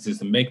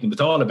narcissism, making them,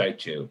 it's all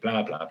about you,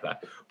 blah, blah, blah.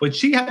 But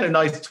she had a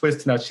nice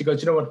twist in that. She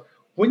goes, you know what?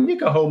 When you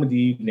go home in the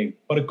evening,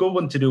 what a good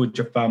one to do with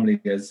your family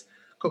is,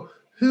 go,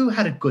 who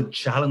had a good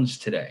challenge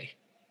today?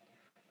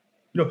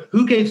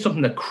 Who gave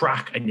something a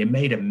crack and you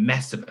made a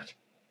mess of it?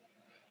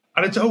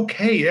 And it's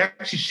okay. You're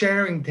actually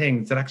sharing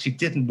things that actually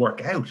didn't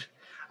work out.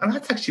 And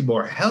that's actually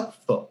more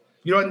helpful.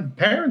 And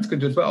parents can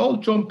do it as well.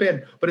 Jump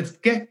in. But it's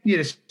getting you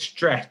to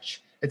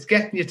stretch. It's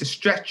getting you to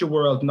stretch your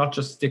world, not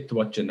just stick to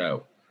what you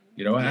know.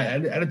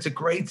 And it's a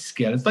great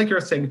skill. It's like you're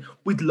saying,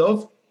 we'd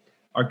love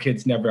our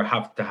kids never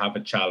have to have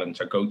a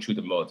challenge or go through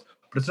the mud.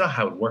 But it's not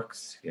how it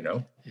works, Yeah.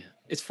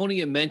 It's funny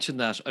you mentioned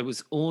that. I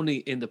was only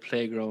in the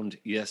playground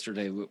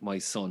yesterday with my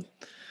son.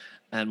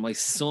 And my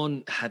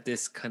son had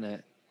this kind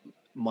of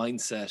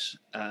mindset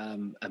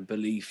and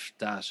belief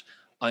that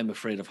I'm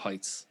afraid of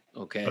heights.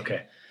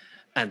 Okay.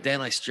 And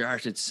then I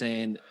started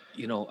saying,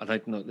 and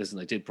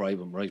I did bribe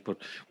him, right? But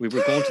we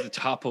were going to the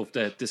top of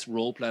this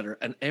rope ladder,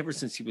 and ever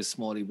since he was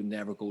small, he would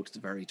never go to the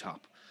very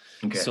top.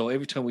 So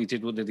every time we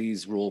did one of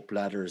these rope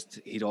ladders,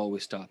 he'd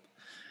always stop.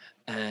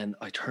 And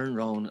I turned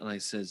around and I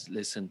says,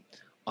 listen,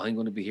 I'm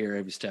going to be here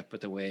every step of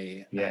the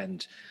way.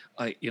 And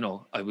I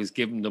was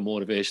giving him the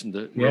motivation,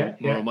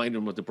 remind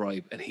him of the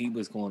bribe, and he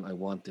was going, I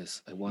want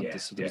this.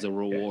 So there was a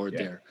reward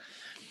there.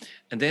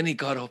 And then he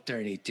got up there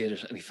and he did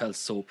it, and he felt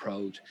so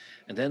proud.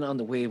 And then on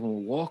the way, when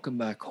we're walking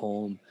back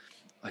home,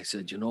 I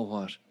said, you know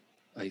what?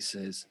 I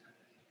says,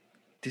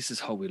 this is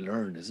how we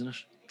learn, isn't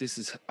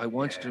it? I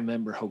want you to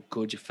remember how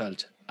good you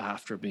felt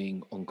after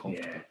being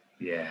uncomfortable.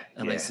 Yeah.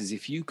 And I says,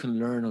 if you can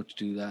learn how to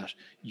do that,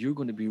 you're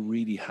going to be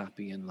really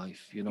happy in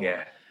life, you know.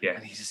 Yeah. Yeah.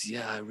 And he says,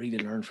 yeah, I really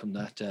learned from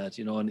that, Dad,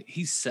 you know. And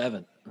he's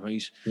 7,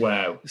 right?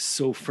 Wow.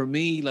 So for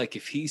me, like,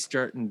 if he's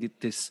starting to get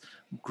this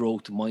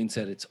growth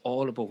mindset, it's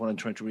all about what I'm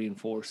trying to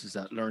reinforce is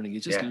that learning. You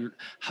just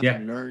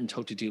haven't learned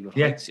how to deal with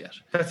heights yet.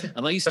 That's it.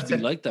 And I used to be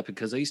like that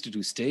because I used to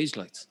do stage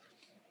lights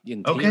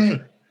in Okay.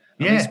 theatre.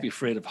 And I used to be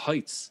afraid of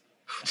heights.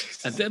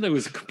 And then I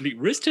was a complete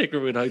risk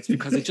taker with heights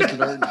because I just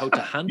learned how to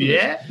handle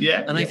it.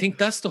 And I think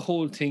that's the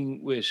whole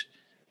thing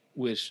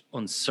with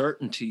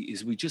uncertainty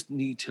is we just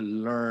need to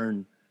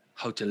learn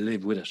how to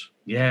live with it.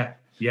 Yeah.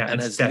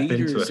 And as step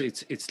leaders, into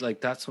it. it's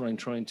like that's what I'm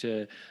trying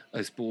to,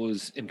 I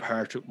suppose,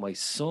 impart with my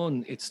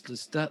son. It's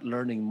just that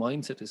learning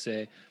mindset to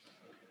say,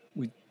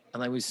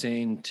 and I was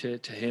saying to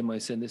him, I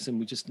said, listen,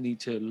 we just need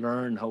to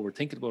learn how we're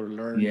thinking about it,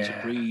 learn to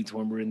breathe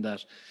when we're in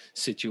that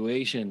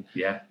situation,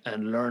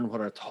 and learn what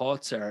our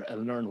thoughts are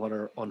and learn what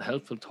are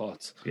unhelpful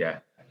thoughts. Yeah.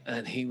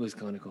 And he was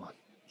going to go,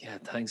 yeah,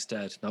 thanks,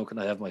 Dad. Now can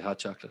I have my hot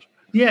chocolate?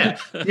 Yeah.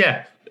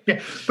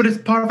 But it's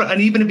part of it.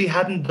 And even if he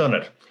hadn't done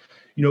it,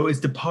 you know, it's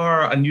the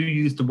power, and you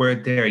used the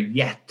word there,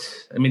 yet.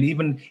 I mean,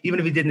 even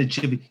if he didn't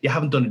achieve it, you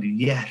haven't done it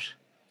yet.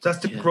 So that's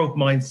the growth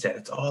mindset.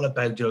 It's all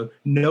about, you know,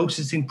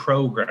 noticing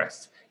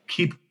progress,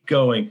 keep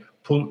going,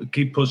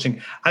 keep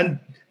pushing. And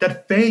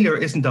that failure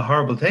isn't a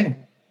horrible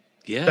thing.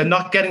 Yeah. That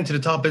not getting to the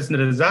top isn't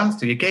a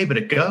disaster. You gave it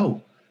a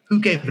go. Who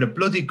gave it a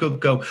bloody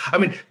good go? I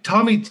mean,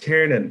 Tommy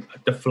Tiernan,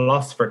 the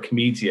philosopher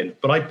comedian,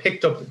 but I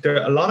picked up,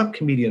 there are a lot of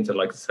comedians that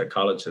like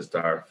psychologists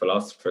are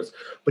philosophers,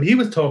 but he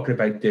was talking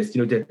about this,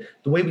 you know,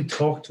 the way we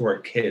talk to our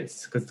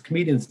kids, because the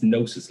comedians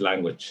notice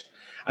language.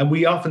 And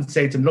we often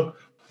say to them,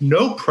 look,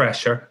 no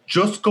pressure,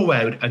 just go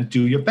out and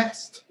do your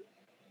best.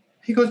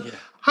 He goes,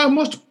 how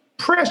much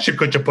pressure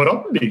could you put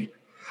on me?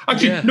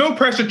 Actually, no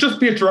pressure, just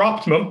be at your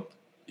optimum.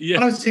 Yeah.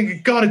 And I was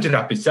thinking, God, I do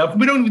that myself.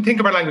 We don't even think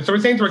of our language. So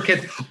we're saying to our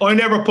kids, I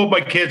never put my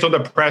kids under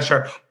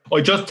pressure. I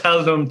just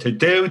tell them to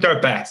do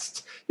their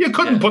best. You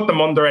couldn't put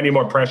them under any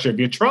more pressure if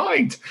you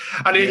tried.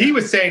 And he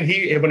was saying,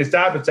 when his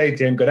dad would say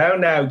to him, go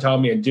down now,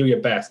 Tommy, and do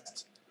your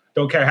best.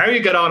 Don't care how you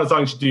get on as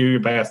long as you do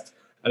your best.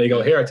 And he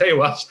go, here, I tell you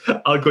what,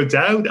 I'll go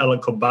down and I'll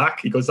come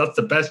back. He goes, that's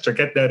the best you're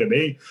getting out of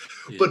me.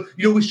 Yeah. But,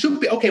 you know, we should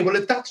be, okay, well,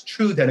 if that's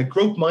true, then a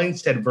growth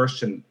mindset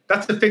version,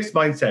 that's a fixed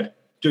mindset.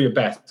 Do your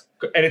best.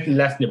 Anything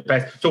less than your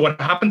best. So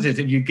what happens is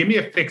if you give me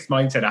a fixed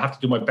mindset, I have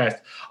to do my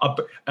best.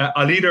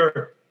 I'll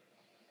either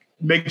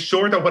make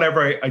sure that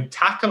whatever I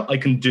tackle, I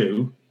can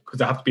do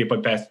because I have to be at my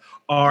best.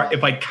 Or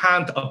if I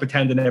can't, I'll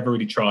pretend I never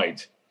really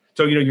tried.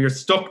 So, you know, you're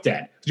stuck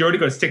then. You're only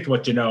going to stick to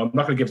what you know. I'm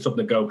not going to give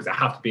something a go because I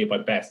have to be at my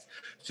best.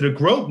 So the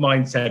growth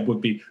mindset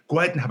would be, go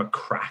ahead and have a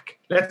crack.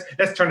 Let's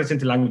turn this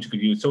into language you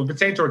could use. So if we're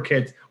saying to our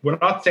kids, we're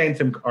not saying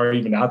to them, or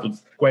even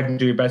adults, go ahead and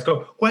do your best.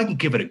 Go ahead and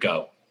give it a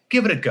go.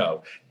 Give it a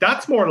go.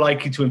 That's more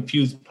likely to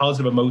infuse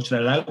positive emotion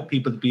and allow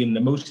people to be in an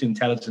emotionally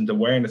intelligent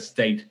awareness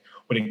state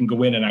where they can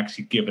go in and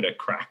actually give it a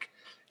crack.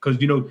 Because,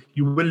 you know,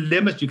 you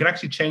can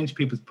actually change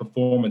people's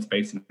performance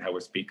based on how we're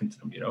speaking to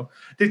them, you know.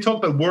 They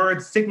talk about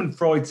words. Sigmund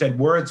Freud said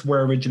words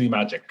were originally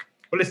magic.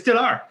 Well, they still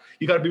are.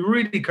 You got to be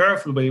really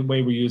careful with the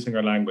way we're using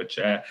our language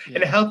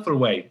in a helpful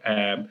way.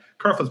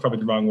 Careful is probably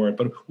the wrong word,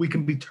 but we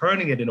can be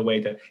turning it in a way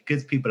that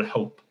gives people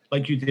hope,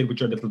 like you did with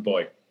your little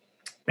boy.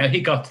 Now,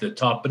 he got to the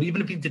top, but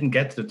even if he didn't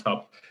get to the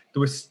top,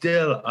 there was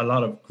still a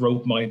lot of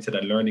growth mindset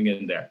and learning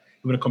in there.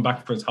 He would have come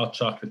back for his hot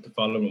chocolate the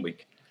following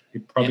week.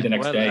 Probably the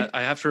next day.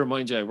 I have to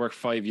remind you, I worked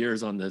 5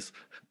 years on this.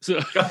 So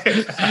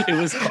it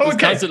was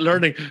constant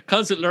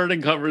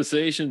learning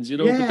conversations, you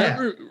know. But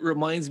that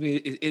reminds me,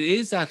 it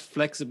is that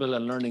flexible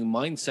and learning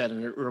mindset.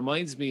 And it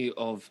reminds me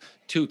of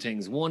two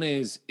things. One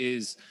is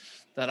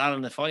that,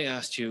 Alan, if I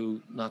asked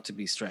you not to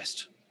be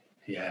stressed,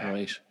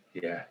 right?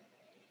 Yeah.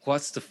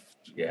 What's the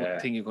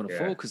thing you're going to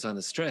focus on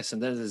is stress,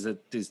 and then there's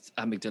this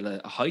amygdala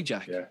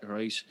hijack,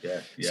 right?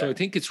 So I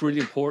think it's really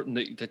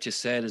important that you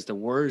said is the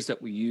words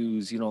that we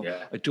use, you know,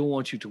 I don't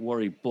want you to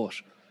worry, but,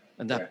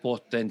 and that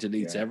but then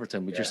deletes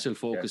everything, but you're still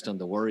focused on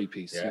the worry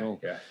piece, you know.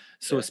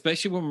 So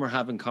especially when we're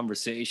having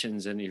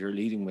conversations and you're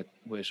leading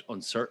with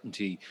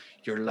uncertainty,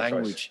 your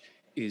language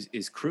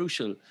is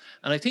crucial.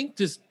 And I think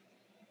this,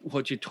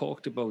 what you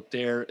talked about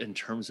there in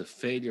terms of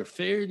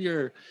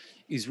failure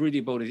is really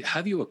about it.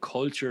 Have you a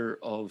culture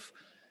of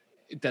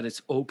that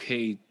it's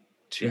okay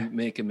to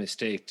make a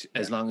mistake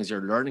as long as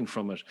you're learning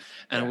from it?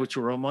 And which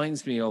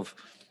reminds me of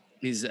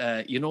is,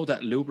 you know,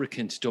 that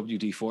lubricant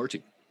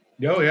WD-40.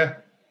 Oh, yeah.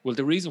 Well,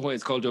 the reason why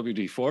it's called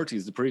WD-40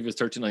 is the previous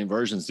 39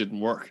 versions didn't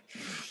work.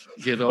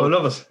 You know, I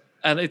love it.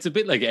 And it's a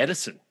bit like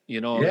Edison,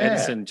 you know.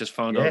 Edison just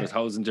found out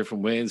 1,000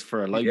 different ways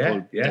for a light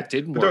bulb that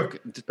didn't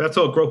work. That's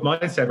all growth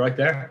mindset right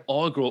there.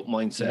 All growth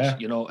mindset,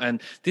 you know. And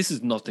this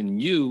is nothing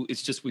new.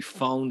 It's just we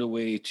found a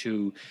way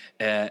to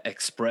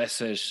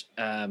express it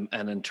and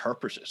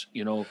interpret it,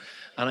 you know.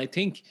 And I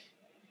think,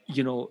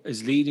 you know,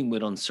 as leading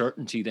with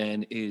uncertainty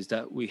then is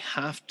that we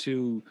have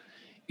to,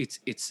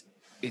 it's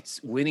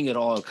winning at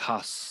all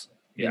costs.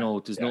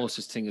 There's no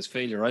such thing as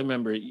failure. I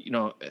remember,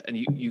 and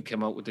you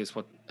came out with this,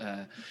 what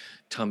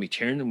Tommy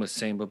Tiernan was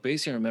saying, but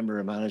basically I remember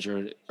a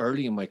manager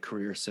early in my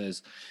career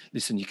says,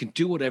 listen, you can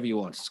do whatever you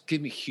want. Just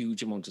give me a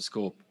huge amount of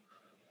scope,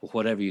 but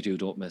whatever you do,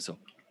 don't mess up.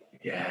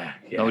 Yeah.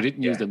 No, I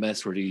didn't use the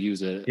mess word. He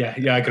used a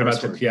I can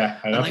imagine. Yeah,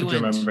 I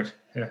remember it.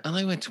 Yeah. And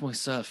I went to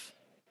myself,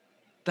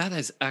 that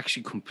has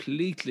actually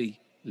completely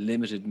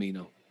limited me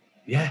now.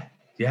 Yeah.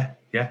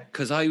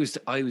 Because I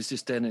was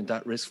just then in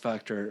that risk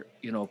factor,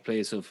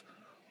 place of,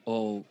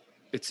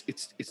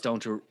 it's down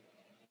to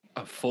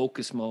a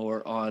focus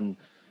more on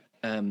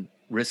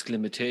risk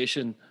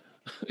limitation,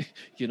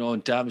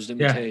 and damage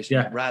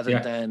limitation rather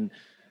than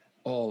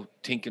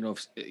thinking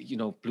of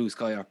blue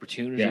sky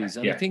opportunities.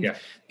 I think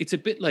it's a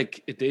bit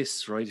like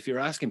this, right? If you're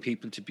asking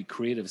people to be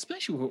creative,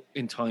 especially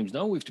in times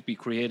now, we have to be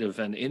creative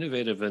and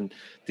innovative, and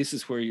this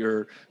is where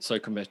your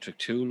psychometric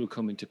tool will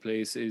come into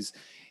place. Is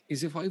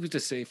if I was to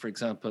say, for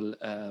example,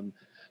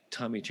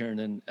 Tommy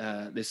Tiernan,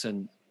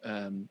 listen,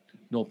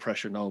 no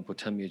pressure now, but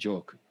tell me a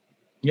joke.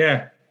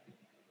 Yeah.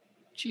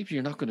 Gee,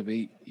 you're not going to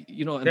be,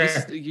 you're not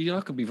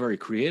going to be very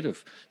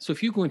creative. So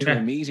if you go into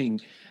a meeting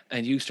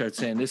and you start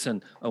saying,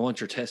 listen, I want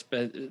your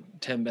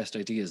 10 best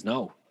ideas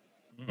now,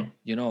 and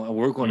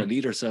we're going to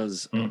lead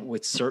ourselves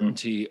with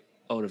certainty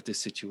out of this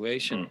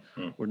situation,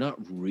 we're not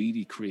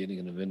really creating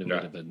an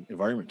innovative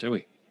environment, do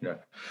we? Yeah.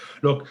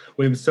 Look,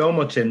 we have so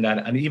much in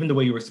that. And even the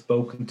way you were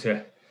spoken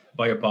to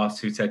by your boss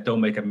who said,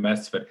 don't make a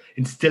mess of it,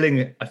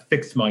 instilling a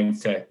fixed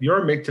mindset.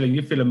 You're amygdala,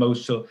 you feel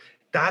emotional.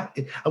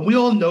 And we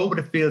all know what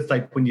it feels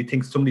like when you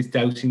think somebody's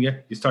doubting you.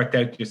 You start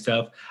doubting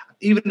yourself.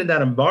 Even in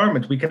that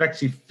environment, we can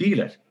actually feel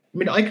it. I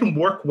mean, I can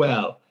work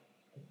well,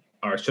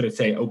 or should I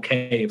say,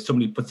 okay, if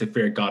somebody puts a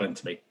fear of God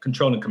into me.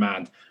 Control and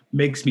command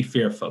makes me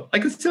fearful. I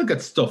can still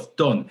get stuff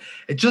done.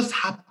 It just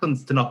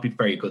happens to not be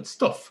very good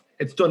stuff.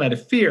 It's done out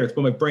of fear. It's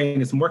when my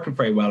brain isn't working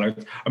very well. Or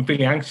I'm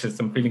feeling anxious.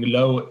 I'm feeling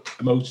low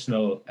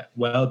emotional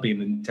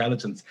well-being and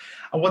intelligence.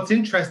 And what's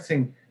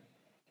interesting,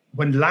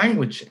 when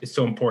language is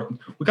so important,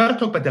 we got to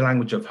talk about the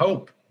language of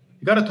hope.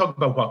 You got to talk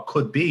about what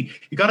could be.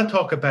 You got to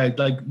talk about,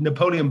 like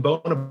Napoleon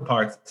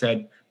Bonaparte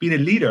said, being a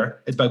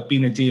leader is about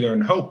being a dealer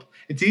in hope.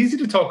 It's easy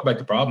to talk about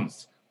the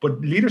problems, but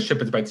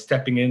leadership is about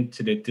stepping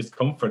into the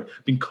discomfort,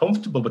 being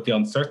comfortable with the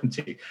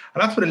uncertainty.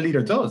 And that's what a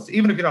leader does,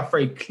 even if you're not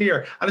very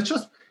clear. And it's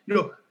just,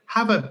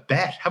 have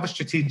a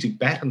strategic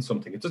bet on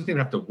something. It doesn't even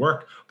have to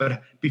work,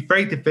 but be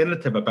very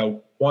definitive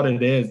about what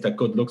it is that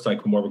good looks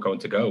like and where we're going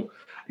to go.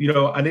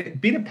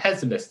 Being a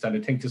pessimist, and I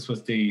think this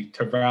was the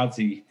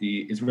Tversky,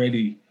 the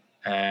Israeli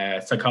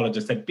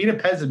psychologist, said, being a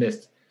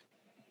pessimist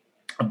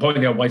and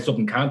pointing out why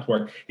something can't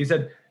work, he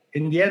said,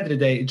 in the end of the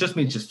day, it just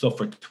means you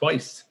suffer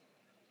twice.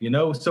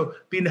 So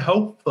being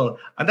hopeful,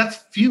 and that's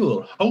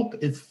fuel. Hope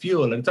is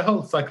fuel, and it's a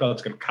whole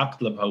psychological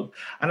capital of hope.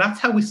 And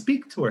that's how we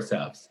speak to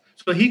ourselves.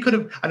 So he could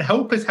have, and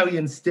hope is how you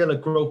instill a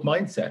growth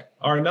mindset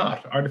or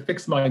not, or the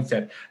fixed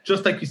mindset.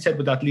 Just like you said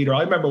with that leader,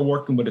 I remember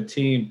working with a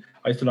team.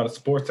 I used to do a lot of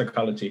sports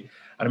psychology, and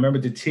I remember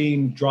the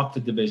team dropped a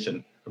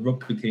division, a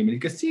rugby team, and you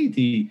could see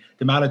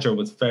the manager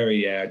was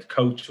very, the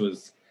coach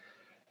was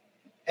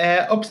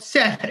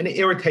upset and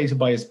irritated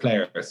by his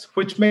players,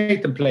 which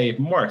made them play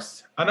even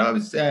worse. And I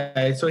was,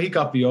 so he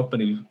got me up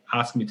and he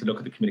asked me to look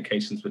at the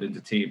communications within the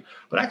team.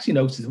 But I actually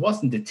noticed it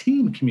wasn't the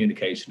team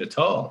communication at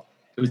all.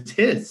 It was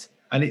his.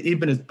 And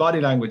even his body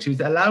language, he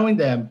was allowing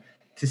them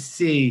to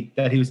see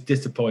that he was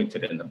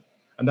disappointed in them.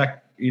 And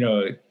that,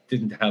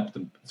 didn't help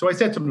them. So I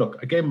said to him, look,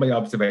 I gave him my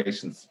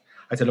observations.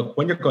 I said, look,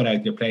 when you're going out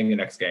and you're playing your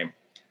next game,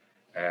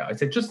 I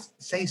said, just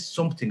say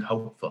something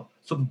hopeful,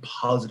 something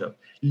positive.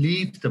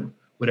 Leave them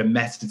with a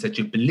message that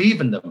you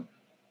believe in them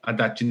and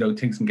that,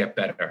 things can get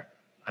better.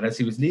 And as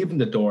he was leaving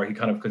the door, he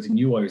kind of, because he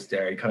knew I was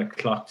there, he kind of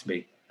clocked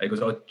me. He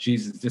goes, oh,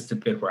 Jesus, this is the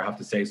bit where I have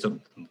to say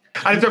something.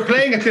 And if they're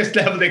playing at this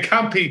level, they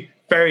can't be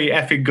very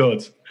effing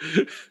good.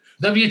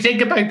 So if you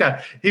think about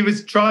that, he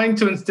was trying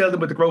to instill them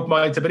with the growth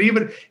mindset, but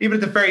even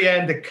at the very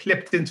end, it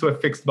clipped into a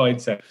fixed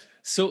mindset.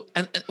 So,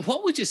 and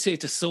what would you say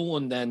to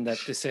someone then that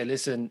they say,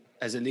 listen,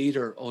 as a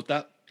leader,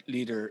 that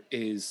leader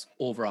is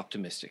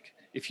over-optimistic?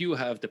 If you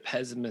have the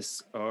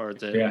pessimists or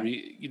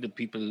the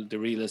people, the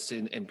realists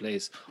in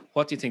place,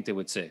 what do you think they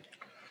would say?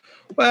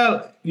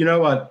 Well, you know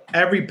what?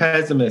 Every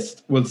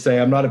pessimist will say,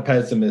 I'm not a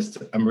pessimist,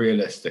 I'm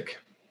realistic.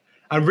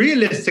 And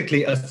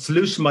realistically, a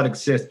solution might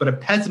exist, but a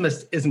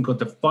pessimist isn't going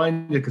to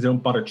find it because they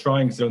don't bother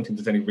trying, because they don't think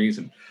there's any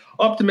reason.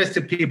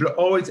 Optimistic people are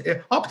always,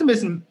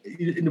 optimism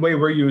in the way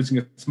we're using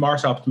it,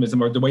 smart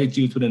optimism, or the way it's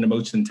used within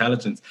emotional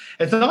intelligence,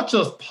 it's not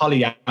just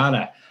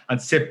Pollyanna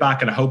and sit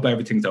back and hope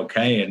everything's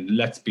okay and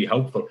let's be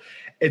hopeful.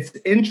 It's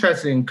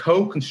interesting in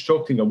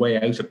co-constructing a way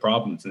out of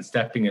problems and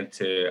stepping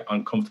into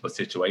uncomfortable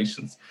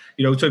situations.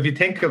 So if you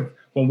think of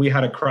when we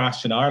had a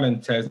crash in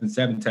Ireland,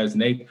 2007,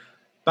 2008,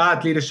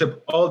 bad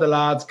leadership, all the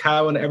lads,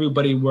 Cowan,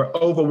 everybody were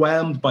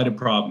overwhelmed by the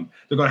problem.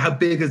 They're going, how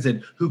big is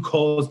it? Who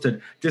caused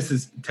it? This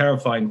is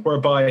terrifying.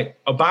 Whereby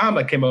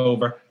Obama came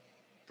over,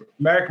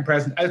 American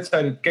president,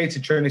 outside the gates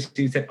of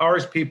Trinity, said,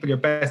 Irish people, your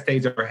best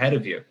days are ahead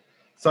of you.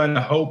 Sign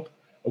of hope.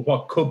 or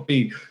what could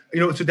be,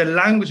 so the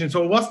language. And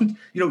so it wasn't,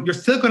 you're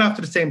still going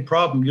after the same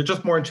problem. You're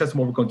just more interested in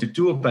what we're going to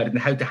do about it and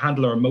how to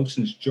handle our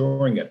emotions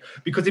during it.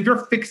 Because if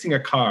you're fixing a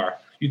car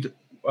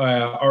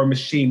or a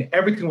machine,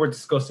 everything we're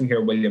discussing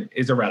here, William,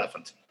 is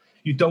irrelevant.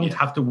 You don't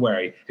have to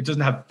worry. It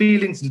doesn't have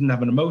feelings. It doesn't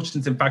have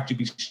emotions. In fact, you'd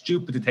be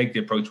stupid to take the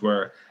approach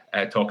we're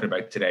talking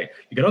about today.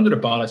 You get under the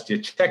bonnet, you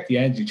check the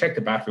engine, you check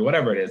the battery,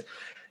 whatever it is.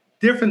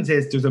 Difference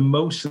is there's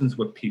emotions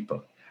with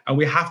people, and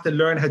we have to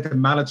learn how to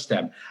manage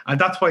them. And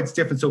that's why it's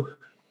different. So,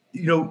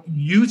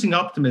 using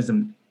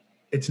optimism,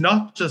 it's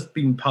not just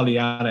being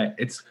Pollyanna.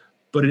 It's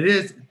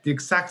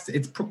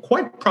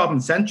quite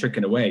problem-centric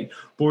in a way,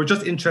 but we're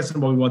just interested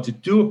in what we want to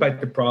do about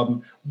the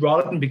problem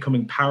rather than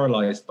becoming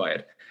paralyzed by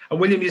it. And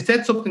William, you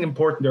said something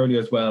important earlier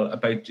as well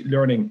about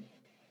learning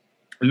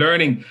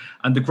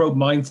and the growth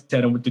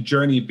mindset and with the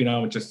journey you've been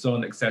on with your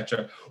son,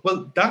 etc.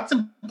 Well, that's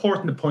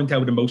important to point out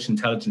with emotional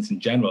intelligence in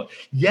general.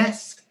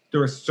 Yes,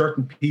 there are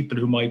certain people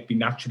who might be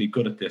naturally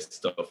good at this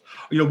stuff.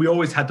 We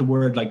always had the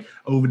word like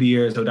over the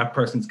years, that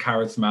person's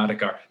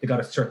charismatic, or they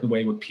got a certain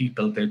way with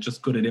people. They're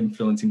just good at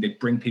influencing. They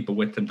bring people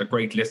with them. They're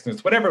great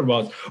listeners, whatever it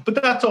was.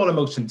 But that's all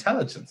emotional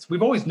intelligence.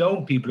 We've always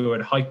known people who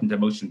had heightened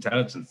emotional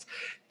intelligence.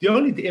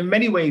 In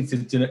many ways,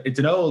 it's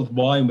an old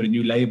wine with a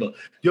new label.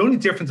 The only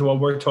difference in what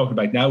we're talking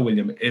about now,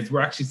 William, is we're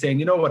actually saying,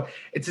 you know what?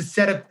 It's a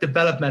set of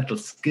developmental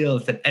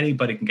skills that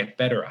anybody can get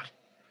better at.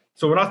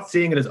 So we're not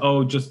seeing it as,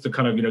 just the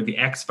kind of, the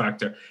X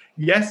factor.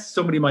 Yes,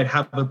 somebody might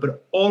have it,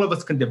 but all of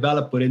us can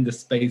develop within the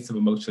space of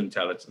emotional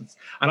intelligence.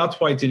 And that's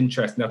why it's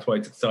interesting. That's why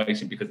it's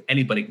exciting, because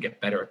anybody can get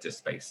better at this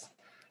space,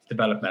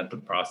 developmental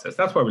process.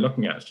 That's why we're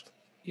looking at it.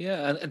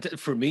 Yeah. And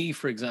for me,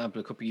 for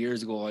example, a couple of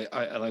years ago,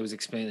 I was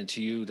explaining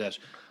to you that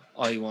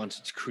I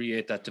wanted to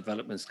create that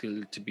development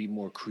skill to be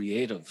more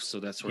creative. So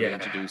that's where I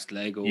introduced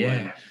Lego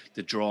and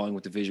the drawing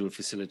with the visual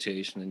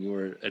facilitation, and you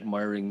were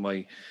admiring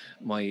my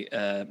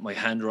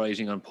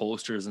handwriting on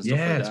posters and stuff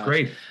like that. Yeah, it's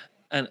great.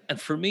 And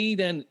for me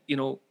then,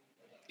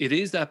 it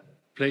is that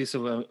place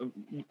of,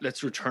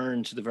 let's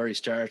return to the very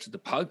start of the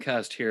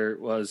podcast here,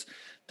 was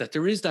that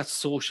there is that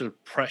social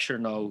pressure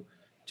now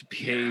to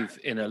behave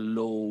in a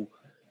low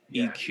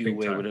EQ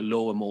way, with a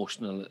low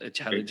emotional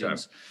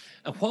intelligence.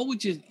 And what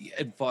would you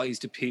advise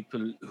to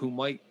people who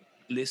might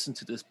listen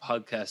to this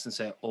podcast and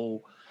say,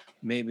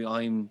 maybe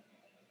I'm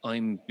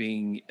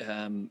being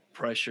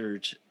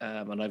pressured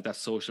and I've that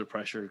social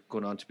pressure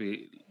going on to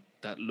be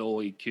that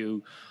low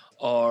EQ,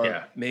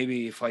 or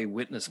maybe if I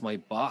witness my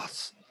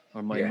boss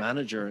or my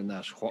manager in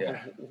that,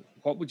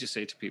 what would you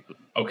say to people?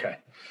 Okay.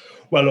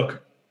 Well,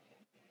 look,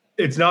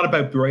 it's not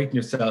about berating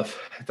yourself.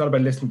 It's not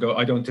about listening, go,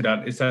 I don't do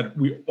that. It's that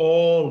we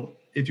all,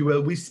 if you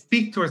will, we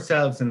speak to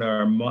ourselves in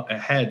our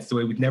heads the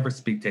way we'd never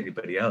speak to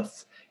anybody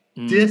else.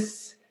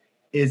 This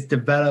is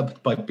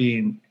developed by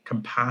being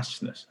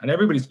compassionate. And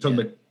everybody's talking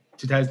about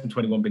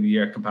 2021 being the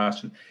year of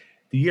compassion,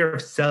 the year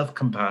of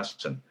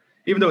self-compassion.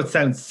 Even though it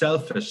sounds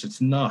selfish, it's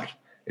not.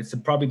 It's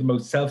probably the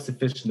most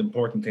self-sufficient,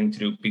 important thing to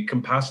do. Be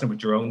compassionate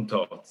with your own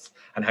thoughts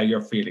and how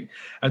you're feeling.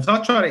 And it's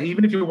not trying to,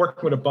 even if you're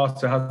working with a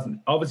boss who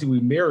hasn't, obviously we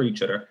mirror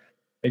each other.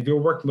 If you're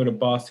working with a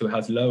boss who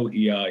has low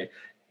EI,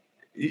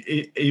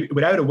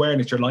 without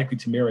awareness, you're likely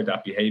to mirror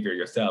that behavior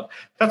yourself.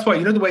 That's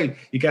why, the way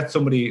you get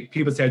somebody,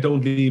 people say, I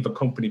don't leave a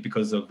company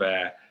because of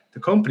the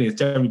company, is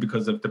generally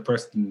because of the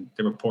person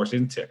they report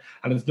into.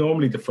 And it's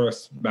normally the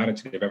first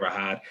manager they've ever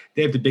had.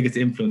 They have the biggest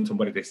influence on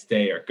whether they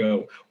stay or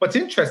go. What's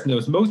interesting though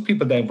is most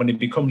people then, when they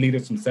become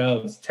leaders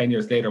themselves 10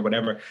 years later,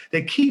 whatever,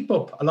 they keep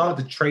up a lot of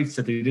the traits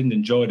that they didn't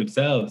enjoy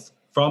themselves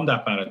from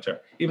that manager,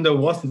 even though it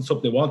wasn't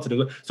something they wanted to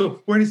do.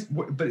 So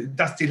but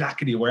that's the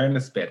lack of the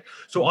awareness bit.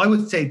 So I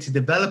would say to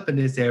develop in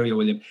this area,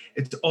 William,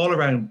 it's all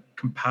around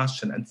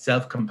compassion and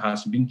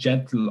self-compassion, being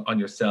gentle on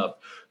yourself,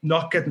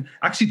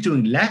 actually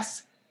doing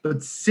less,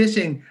 but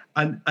sitting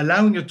and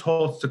allowing your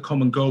thoughts to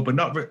come and go, but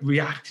not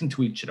reacting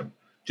to each of them.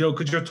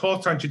 Because your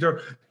thoughts aren't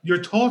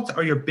your thoughts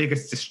are your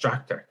biggest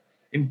distractor.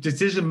 In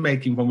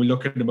decision-making, when we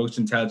look at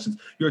emotional intelligence,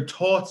 your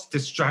thoughts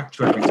distract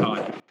you every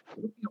time.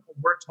 What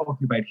we're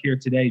talking about here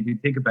today, if you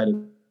think about it,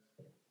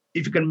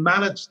 if you can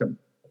manage them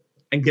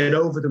and get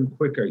over them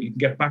quicker, you can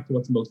get back to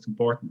what's most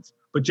important.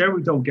 But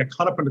generally, we don't get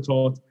caught up in the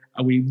thoughts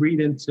and we read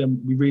into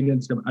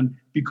them. And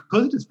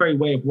because of this very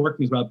way of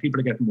working as well, people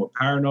are getting more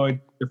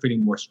paranoid, they're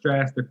feeling more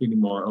stressed, they're feeling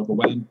more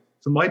overwhelmed.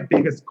 So my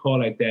biggest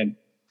call out then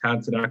to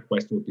answer that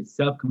question would be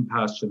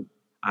self-compassion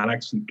and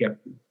actually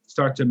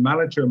start to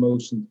manage your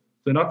emotions.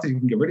 So not that you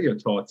can get rid of your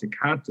thoughts, you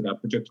can't do that,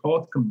 but your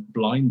thoughts can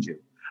blind you.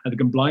 And they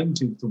can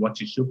blind you to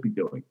what you should be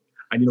doing.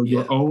 And,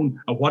 your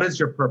own, and what is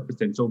your purpose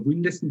in? So if we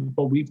listen to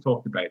what we've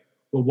talked about,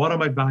 well, what are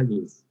my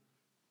values?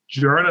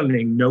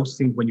 Journaling,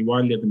 noticing when you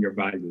are living your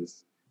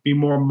values. Be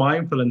more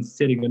mindful and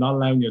sitting and not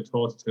allowing your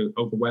thoughts to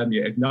overwhelm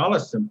you.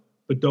 Acknowledge them,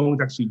 but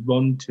don't actually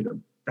run to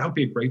them. That would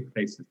be a great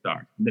place to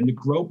start. And then the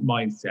growth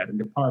mindset and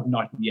the power of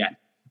not yet.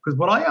 Because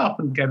what I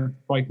often get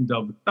frightened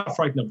of, but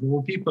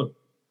when people,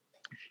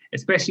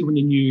 especially when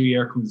the new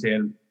year comes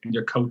in and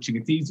you're coaching,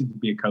 it's easy to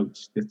be a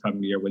coach this time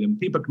of year, William.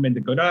 People come in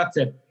and go, that's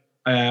it.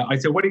 I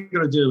say, what are you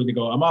going to do? And they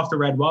go, I'm off the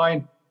red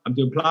wine. I'm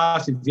doing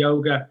Pilates,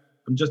 yoga.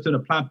 I'm just doing a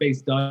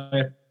plant-based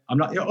diet. I'm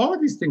not, all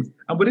of these things.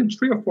 And within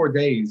 3 or 4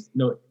 days,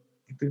 the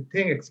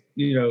thing,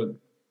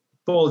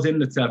 falls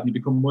in itself and you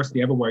become worse than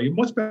you ever were. You're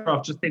much better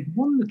off just take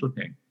one little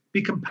thing.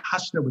 Be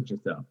compassionate with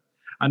yourself.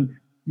 And,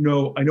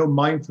 I know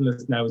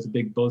mindfulness now is a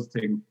big buzz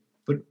thing,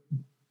 but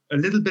a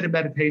little bit of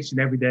meditation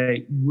every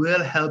day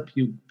will help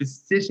you be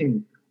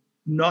sitting,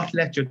 not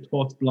let your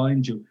thoughts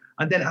blind you.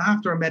 And then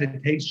after a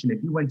meditation,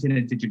 if you went in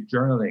and did your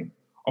journaling,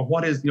 or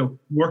what is,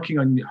 working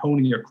on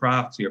honing your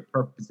craft so your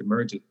purpose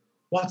emerges,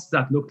 what does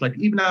that look like?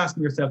 Even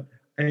asking yourself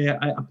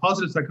a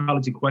positive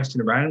psychology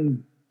question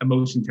around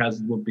emotion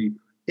intelligence would be,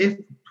 if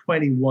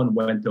 21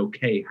 went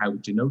okay, how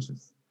would you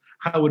notice?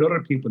 How would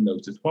other people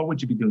notice? What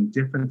would you be doing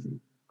differently?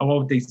 And what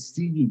would they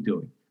see you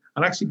doing?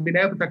 And actually being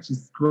able to actually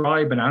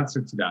scribe an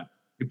answer to that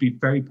would be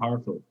very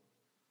powerful.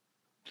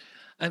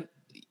 And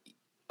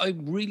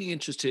I'm really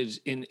interested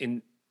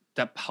in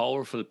that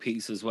powerful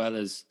piece as well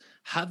as,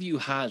 have you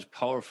had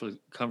powerful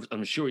conversations?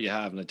 I'm sure you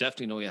have, and I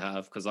definitely know you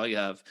have, because I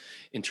have,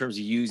 in terms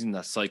of using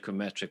that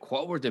psychometric.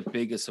 What were the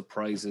biggest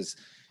surprises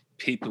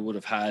people would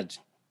have had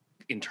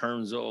in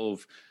terms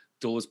of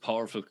those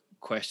powerful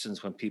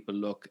questions when people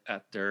look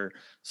at their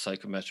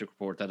psychometric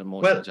report, that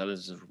emotional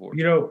intelligence report?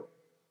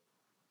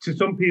 To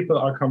some people,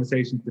 our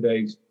conversation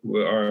today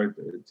or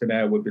to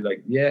now would be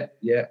like, yeah.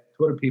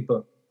 To other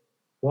people,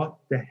 what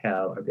the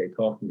hell are they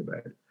talking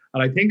about?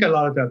 And I think a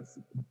lot of that's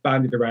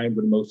bandied around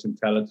with emotional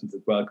intelligence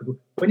as well. Because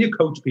when you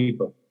coach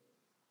people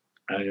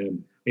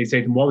and you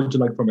say to them, what would you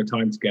like from a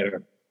time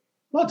together?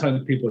 A lot of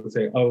times people would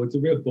say, oh, it's a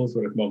real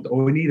buzzword at the moment. Oh,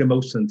 we need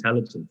emotional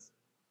intelligence.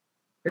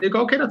 And you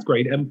go, okay, that's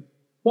great. And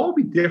what would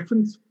be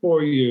different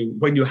for you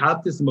when you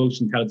have this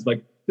emotional intelligence,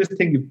 like this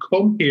thing you've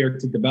come here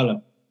to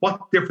develop?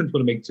 What difference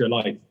will it make to your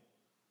life?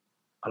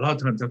 A lot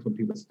of times that's when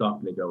people stop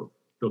and they go,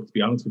 look, to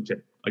be honest with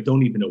you, I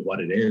don't even know what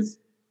it is.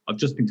 I've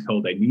just been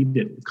told I need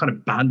it. It's kind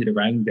of banded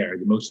around there,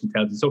 the emotional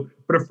intelligence. So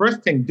for the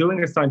first thing,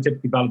 doing a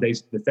scientific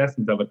validation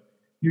assessment of it,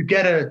 you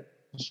get a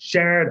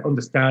shared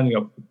understanding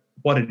of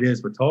what it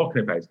is we're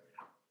talking about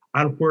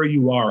and where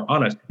you are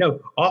on it. Now,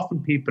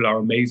 often people are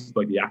amazed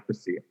by the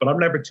accuracy, but I'm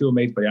never too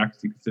amazed by the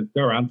accuracy because it's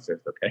their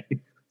answers, okay?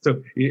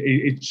 So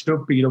it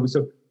should be,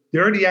 so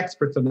they're the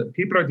experts on it.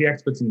 People are the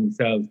experts in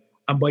themselves.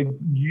 And by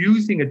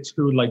using a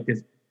tool like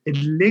this, it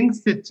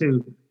links it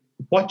to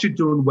what you're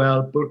doing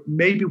well, but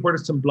maybe where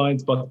there's some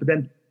blind spots. But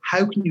then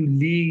how can you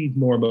lead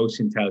more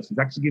emotional intelligence?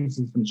 Actually gives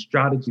you some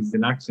strategies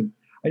in action.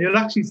 And you'll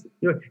actually,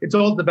 it's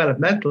all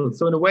developmental.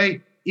 So in a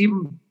way,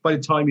 even by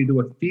the time you do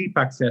a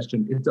feedback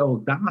session, it's all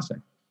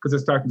data because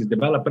it's starting to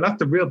develop. And that's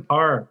the real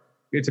power.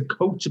 It's a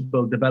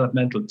coachable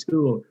developmental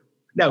tool.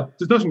 Now,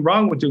 there's nothing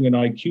wrong with doing an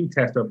IQ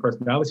test or a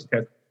personality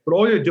test, but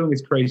all you're doing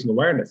is creating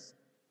awareness.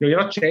 You're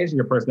not changing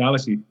your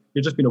personality.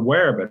 You're just being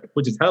aware of it,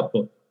 which is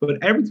helpful.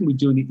 But everything we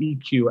do in the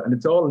EQ, and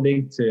it's all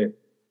linked to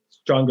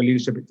stronger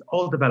leadership, it's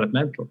all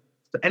developmental.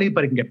 So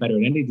anybody can get better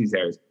in any of these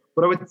areas.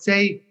 But I would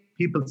say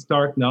people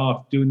starting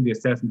off doing the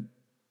assessment,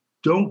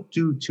 don't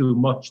do too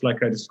much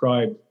like I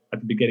described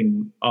at the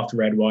beginning, off the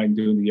red wine,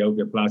 doing the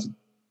yoga classes.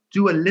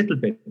 Do a little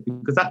bit,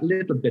 because that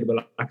little bit will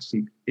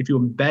actually, if you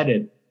embed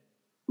it,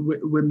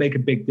 will make a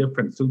big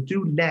difference. So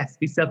do less,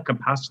 be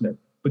self-compassionate,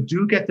 but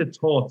do get the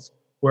thoughts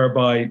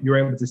whereby you're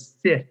able to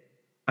sit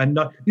and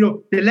not,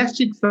 the less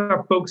you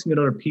start focusing on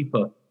other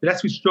people, the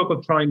less we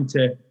struggle trying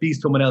to be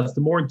someone else,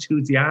 the more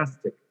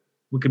enthusiastic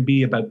we can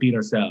be about being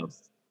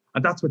ourselves.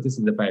 And that's what this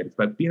is about. It's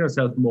about being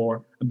ourselves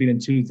more and being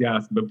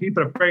enthusiastic. But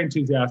people are very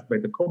enthusiastic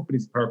about the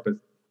company's purpose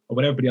or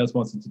what everybody else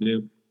wants it to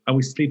do. And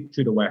we sleep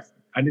through the West.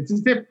 And it's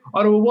as if,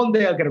 one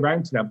day I'll get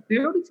around to that. But the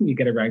only thing you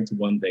get around to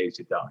one day is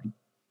you die. Do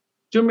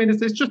you know what I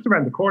mean? It's just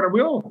around the corner.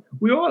 We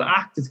all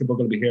act as if we're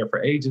going to be here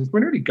for ages.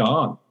 We're nearly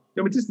gone.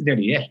 This is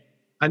nearly it.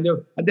 And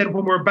then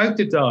when we're about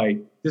to die,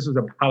 this was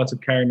a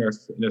palliative care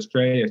nurse in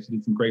Australia. She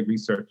did some great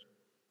research.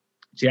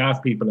 She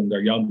asked people in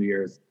their younger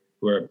years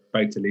who are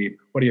about to leave,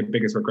 what are your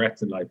biggest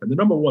regrets in life? And the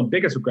number one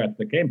biggest regret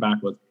that came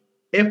back was,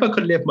 if I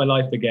could live my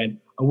life again,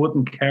 I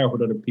wouldn't care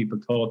what other people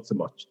thought so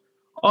much.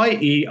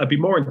 i.e., I'd be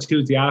more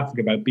enthusiastic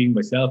about being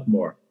myself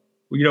more,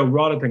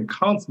 rather than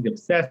constantly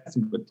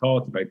obsessing with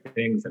thoughts about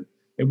things. And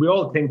we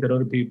all think that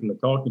other people are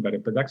talking about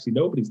it, but actually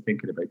nobody's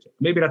thinking about it.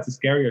 Maybe that's a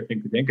scarier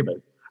thing to think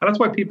about. And that's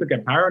why people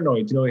get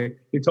paranoid.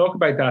 They talk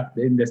about that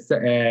in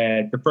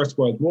the First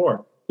World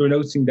War. They were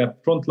noticing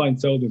that frontline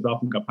soldiers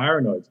often got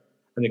paranoid,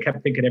 and they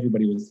kept thinking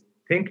everybody was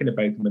thinking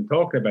about them and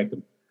talking about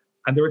them.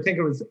 And they were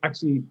thinking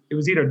it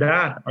was either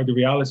that or the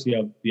reality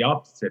of the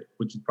opposite,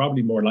 which is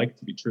probably more likely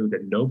to be true,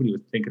 that nobody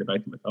was thinking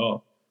about them at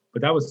all.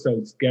 But that was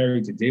so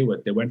scary to deal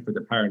with. They went for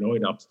the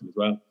paranoid opposite as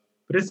well.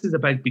 But this is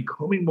about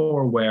becoming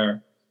more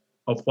aware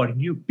of what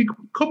you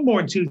become,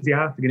 more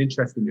enthusiastic and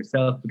interested in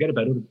yourself. Forget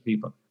about other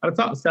people. And it's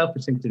not a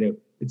selfish thing to do.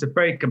 It's a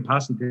very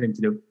compassionate thing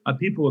to do. And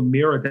people will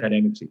mirror that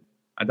energy.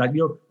 And that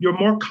you're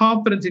more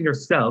confident in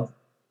yourself,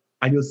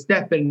 and you'll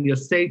step in and you'll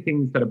say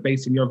things that are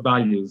based on your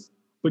values,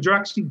 but you're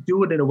actually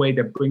doing it in a way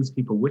that brings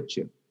people with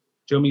you.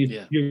 Do you know what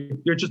I mean? Yeah.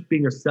 You're just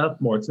being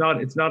yourself more. And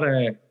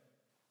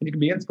you can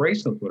be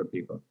inspirational to other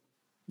people.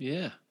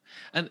 Yeah.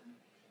 And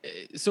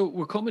So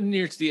we're coming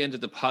near to the end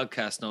of the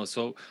podcast now.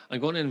 So I'm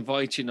going to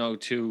invite you now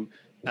to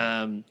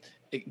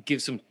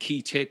give some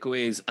key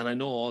takeaways. And I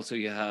know also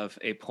you have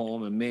a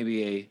poem and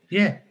maybe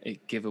a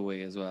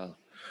giveaway as well.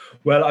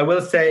 Well, I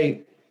will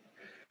say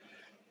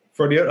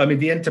the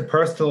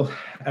interpersonal,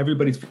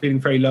 everybody's feeling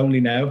very lonely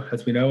now,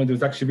 as we know. And there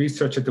was actually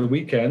research at the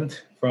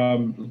weekend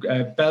from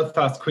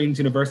Belfast Queen's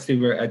University,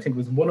 where I think it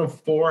was 1 in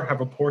 4 have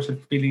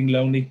reported feeling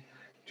lonely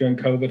during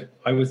COVID.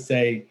 I would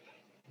say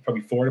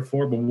probably 4 out of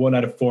 4, but 1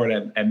 out of 4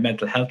 at a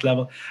mental health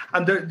level.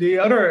 And the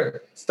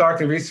other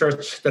startling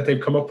research that they've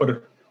come up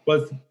with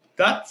was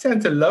that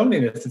sense of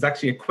loneliness is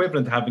actually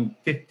equivalent to having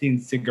 15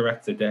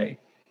 cigarettes a day.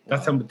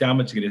 That's how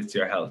damaging it is to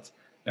your health.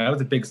 Now, that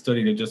was a big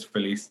study they just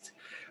released.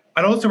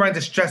 And also around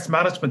the stress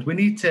management,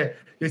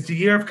 it's the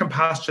year of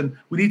compassion.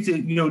 We need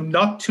to,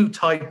 not too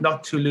tight,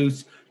 not too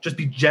loose, just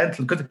be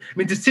gentle. Because,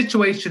 the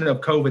situation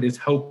of COVID is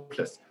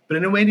hopeless. But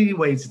in many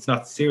ways, it's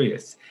not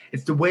serious.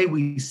 It's the way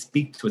we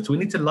speak to it. So we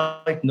need to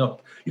lighten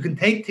up. You can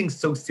take things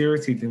so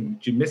seriously that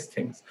you miss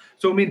things.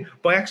 So,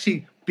 by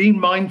actually being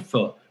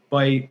mindful,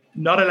 by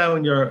not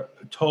allowing your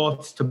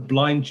thoughts to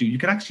blind you, you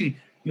can actually,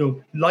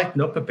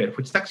 lighten up a bit,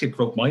 which is actually a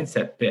growth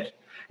mindset bit.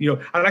 And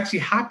actually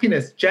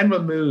happiness,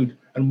 general mood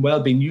and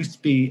well-being used to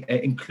be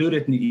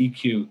included in the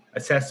EQ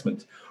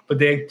assessment. But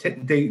there's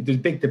a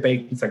big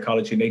debate in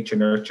psychology, nature,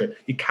 nurture.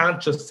 You can't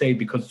just say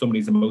because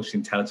somebody's emotionally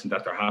intelligent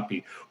that they're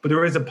happy. But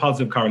there is a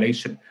positive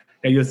correlation.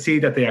 Now, you'll see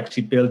that they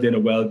actually build in a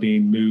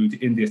well-being mood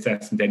in the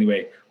assessment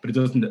anyway, but it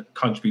doesn't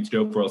contribute to the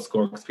overall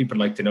score because people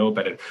like to know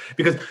about it.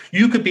 Because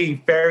you could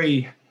be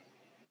very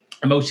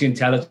emotionally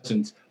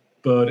intelligent,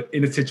 but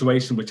in a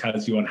situation which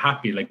has you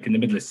unhappy, like in the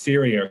middle of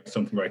Syria or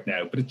something right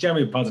now, but it's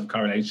generally a positive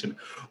correlation.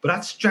 But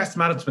that stress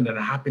management and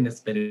the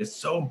happiness bit is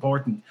so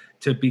important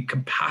to be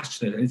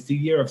compassionate. And it's the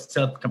year of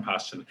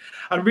self-compassion.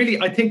 And really,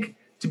 I think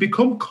to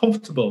become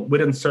comfortable with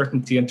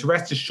uncertainty and to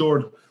rest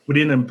assured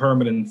within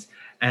impermanence,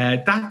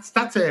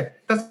 that's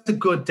a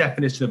good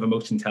definition of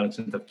emotional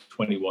intelligence of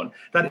 21,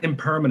 that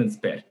impermanence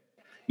bit.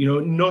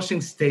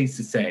 Nothing stays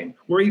the same.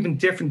 We're even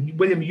different.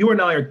 William, you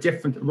and I are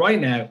different right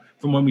now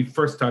from when we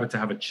first started to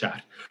have a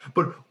chat.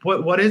 But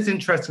what is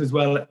interesting as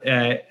well,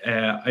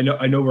 I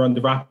know we're on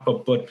the wrap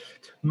up, but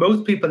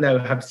most people now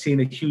have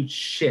seen a huge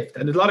shift.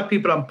 And there's a lot of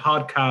people on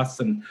podcasts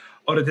and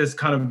other this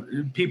kind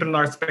of people in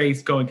our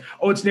space going,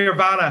 oh, it's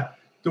nirvana.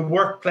 The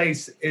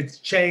workplace, it's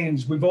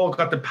changed. We've all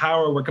got the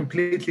power. We're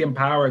completely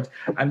empowered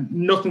and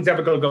nothing's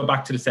ever going to go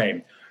back to the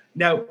same.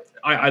 Now,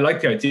 I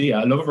like the idea.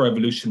 I love a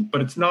revolution,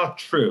 but it's not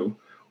true.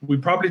 We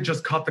probably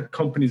just caught the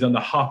companies on the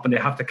hop and they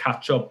have to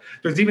catch up.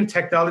 There's even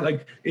technology,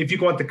 like if you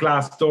go onto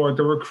Glassdoor,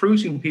 they're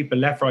recruiting people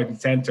left, right,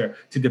 and center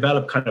to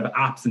develop kind of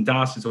apps and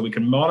data so we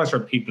can monitor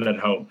people at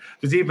home.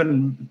 There's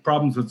even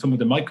problems with some of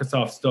the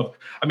Microsoft stuff.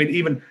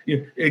 Even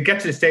it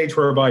gets to the stage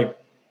whereby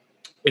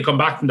you come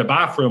back from the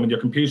bathroom and your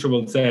computer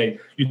will say,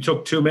 you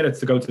took 2 minutes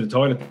to go to the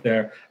toilet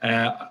there.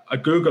 A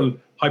Google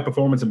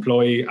high-performance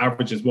employee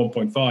averages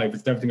 1.5.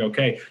 Is everything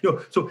okay?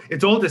 So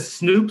it's all this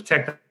Snoop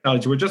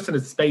technology. We're just in a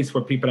space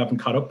where people haven't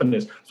caught up in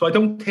this. So I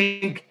don't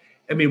think,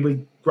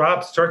 we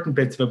grab certain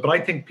bits of it, but I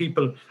think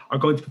people are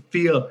going to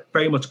feel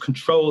very much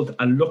controlled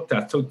and looked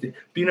at. So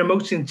being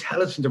emotionally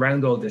intelligent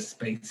around all this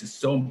space is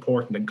so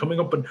important, and coming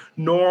up with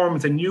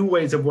norms and new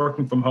ways of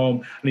working from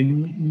home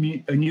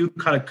and a new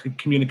kind of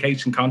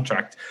communication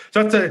contract.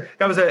 So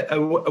that was a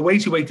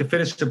weighty way to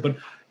finish it, but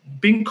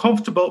being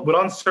comfortable with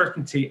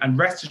uncertainty and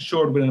rest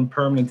assured with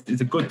impermanence is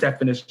a good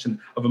definition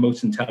of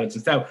emotional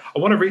intelligence. Now, I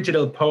want to read you a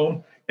little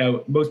poem.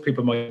 Now, most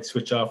people might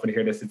switch off when they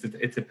hear this.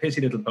 It's a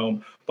pithy little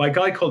poem by a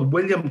guy called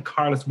William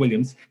Corless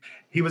Williams.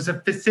 He was a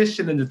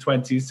physician in the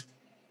 20s.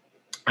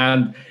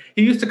 And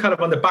he used to kind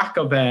of, on the back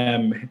of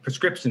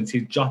prescriptions,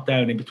 he'd jot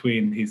down in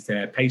between his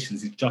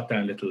patients, he'd jot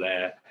down little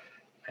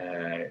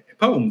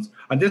poems.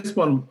 And this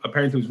one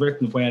apparently was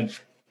written when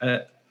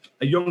a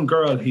young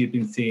girl he had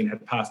been seeing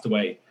had passed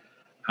away.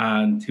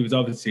 And he was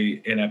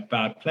obviously in a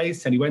bad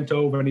place. And he went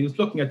over and he was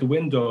looking at the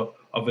window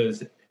of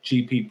his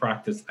GP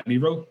practice. And he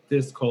wrote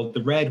this called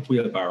The Red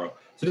Wheelbarrow.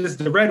 So this is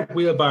The Red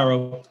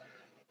Wheelbarrow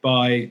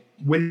by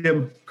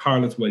William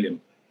Corless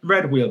Williams. The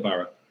Red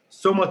Wheelbarrow.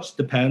 So much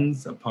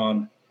depends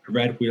upon a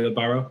red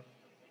wheelbarrow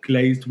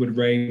glazed with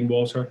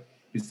rainwater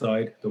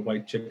beside the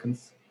white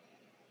chickens.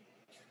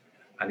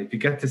 And if you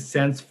get the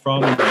sense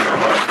from the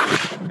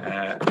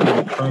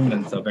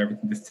impermanence of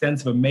everything, the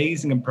sense of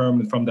amazing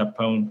impermanence from that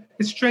poem,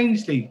 it's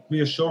strangely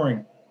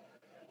reassuring.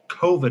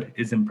 COVID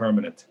is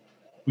impermanent.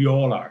 We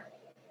all are.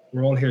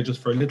 We're all here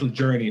just for a little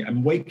journey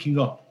and waking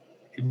up.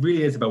 It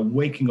really is about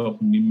waking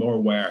up and being more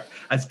aware.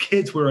 As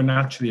kids, we're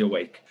naturally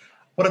awake.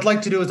 What I'd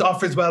like to do is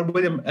offer as well,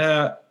 William,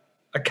 a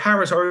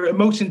carrot or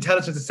emotion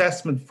intelligence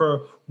assessment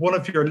for one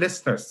of your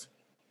listeners.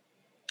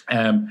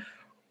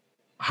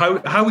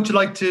 How would you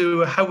like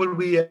to, how will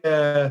we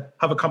have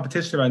a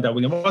competition around that,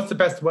 William? What's the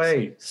best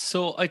way?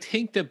 So I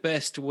think the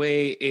best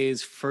way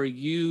is for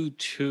you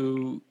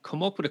to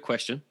come up with a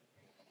question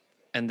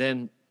and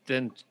then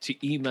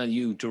to email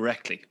you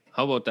directly.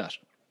 How about that?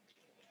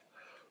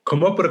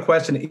 Come up with a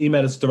question and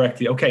email us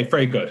directly. Okay,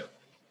 very good.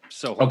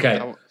 So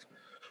okay.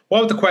 What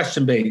would the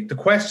question be? The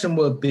question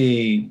will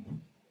be,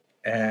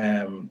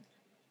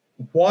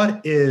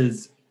 what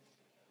is,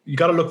 you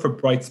got to look for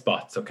bright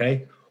spots,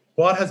 okay?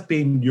 What has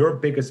been your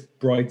biggest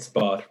bright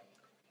spot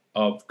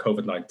of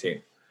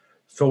COVID-19?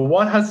 So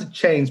what has it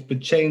changed, but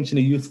changed in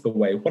a useful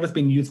way? What has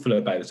been useful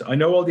about it? I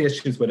know all the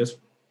issues with it.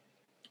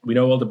 We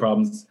know all the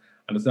problems,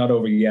 and it's not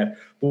over yet.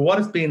 But what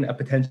has been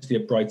potentially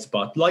a bright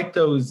spot? Like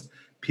those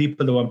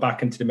people who went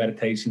back into the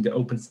meditation, the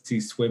open sea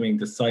swimming,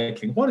 the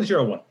cycling. What is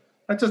your one?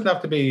 That doesn't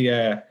have to be,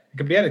 it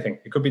could be anything.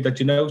 It could be that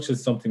you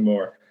noticed something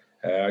more,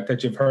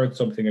 that you've heard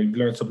something, or you've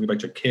learned something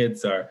about your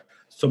kids, or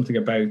something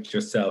about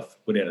yourself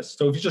within it.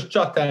 So if you just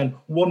jot down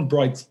one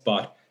bright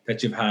spot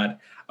that you've had,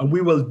 and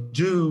we will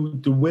do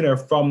the winner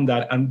from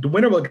that. And the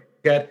winner will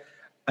get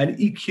an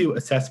EQ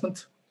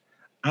assessment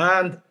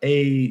and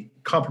a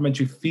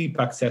complimentary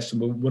feedback session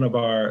with one of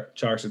our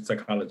chartered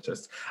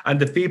psychologists. And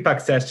the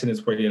feedback session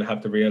is where you'll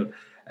have the real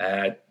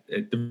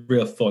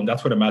fun.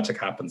 That's where the magic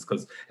happens,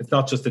 because it's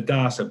not just the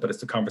data, but it's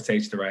the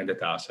conversation around the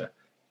data.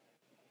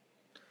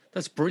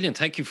 That's brilliant.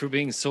 Thank you for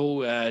being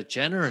so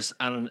generous,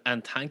 Alan,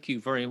 and thank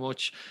you very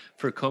much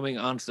for coming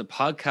onto the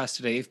podcast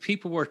today. If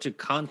people were to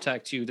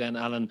contact you then,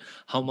 Alan,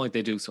 how might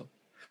they do so?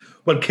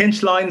 Well,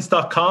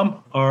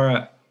 kinchlyons.com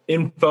or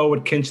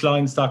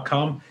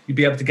info@kinchlyons.com. You'd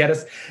be able to get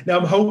us. Now,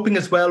 I'm hoping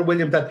as well,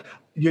 William, that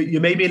you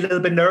made me a little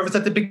bit nervous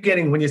at the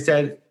beginning when you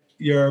said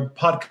your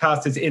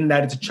podcast is in and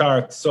out of the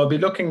charts. So I'll be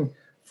looking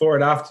for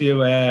it after you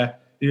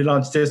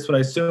launch this, but I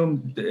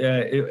assume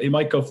it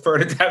might go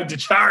further down the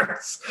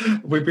charts.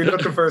 We'd be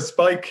looking for a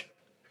spike.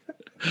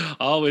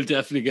 Oh, we'll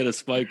definitely get a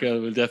spike.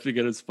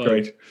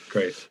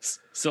 Great.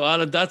 So,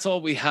 Alan, that's all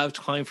we have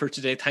time for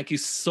today. Thank you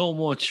so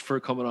much for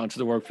coming on to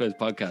the Workplace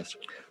Podcast.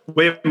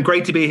 William,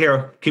 great to be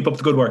here. Keep up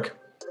the good work.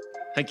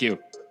 Thank you.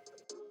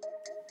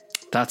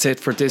 That's it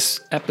for this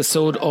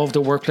episode of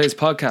the Workplace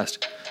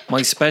Podcast.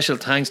 My special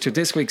thanks to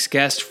this week's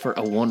guest for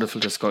a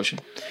wonderful discussion.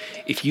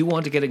 If you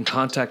want to get in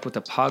contact with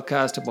the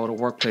podcast about a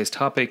workplace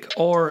topic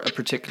or a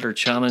particular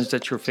challenge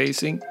that you're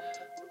facing,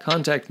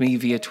 contact me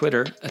via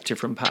Twitter at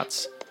Different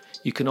Paths.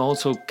 You can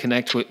also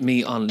connect with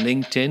me on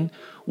LinkedIn,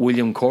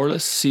 William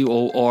Corless,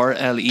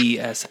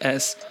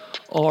 Corless,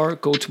 or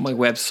go to my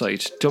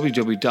website,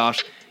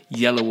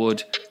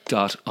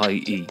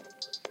 www.yellowwood.ie.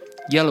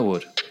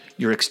 Yellowwood,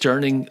 your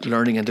external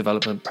learning and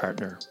development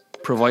partner.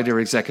 Provider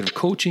executive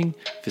coaching,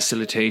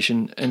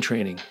 facilitation, and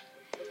training.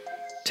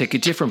 Take a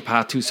different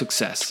path to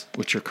success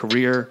with your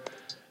career,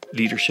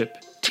 leadership,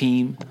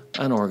 team,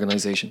 and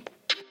organization.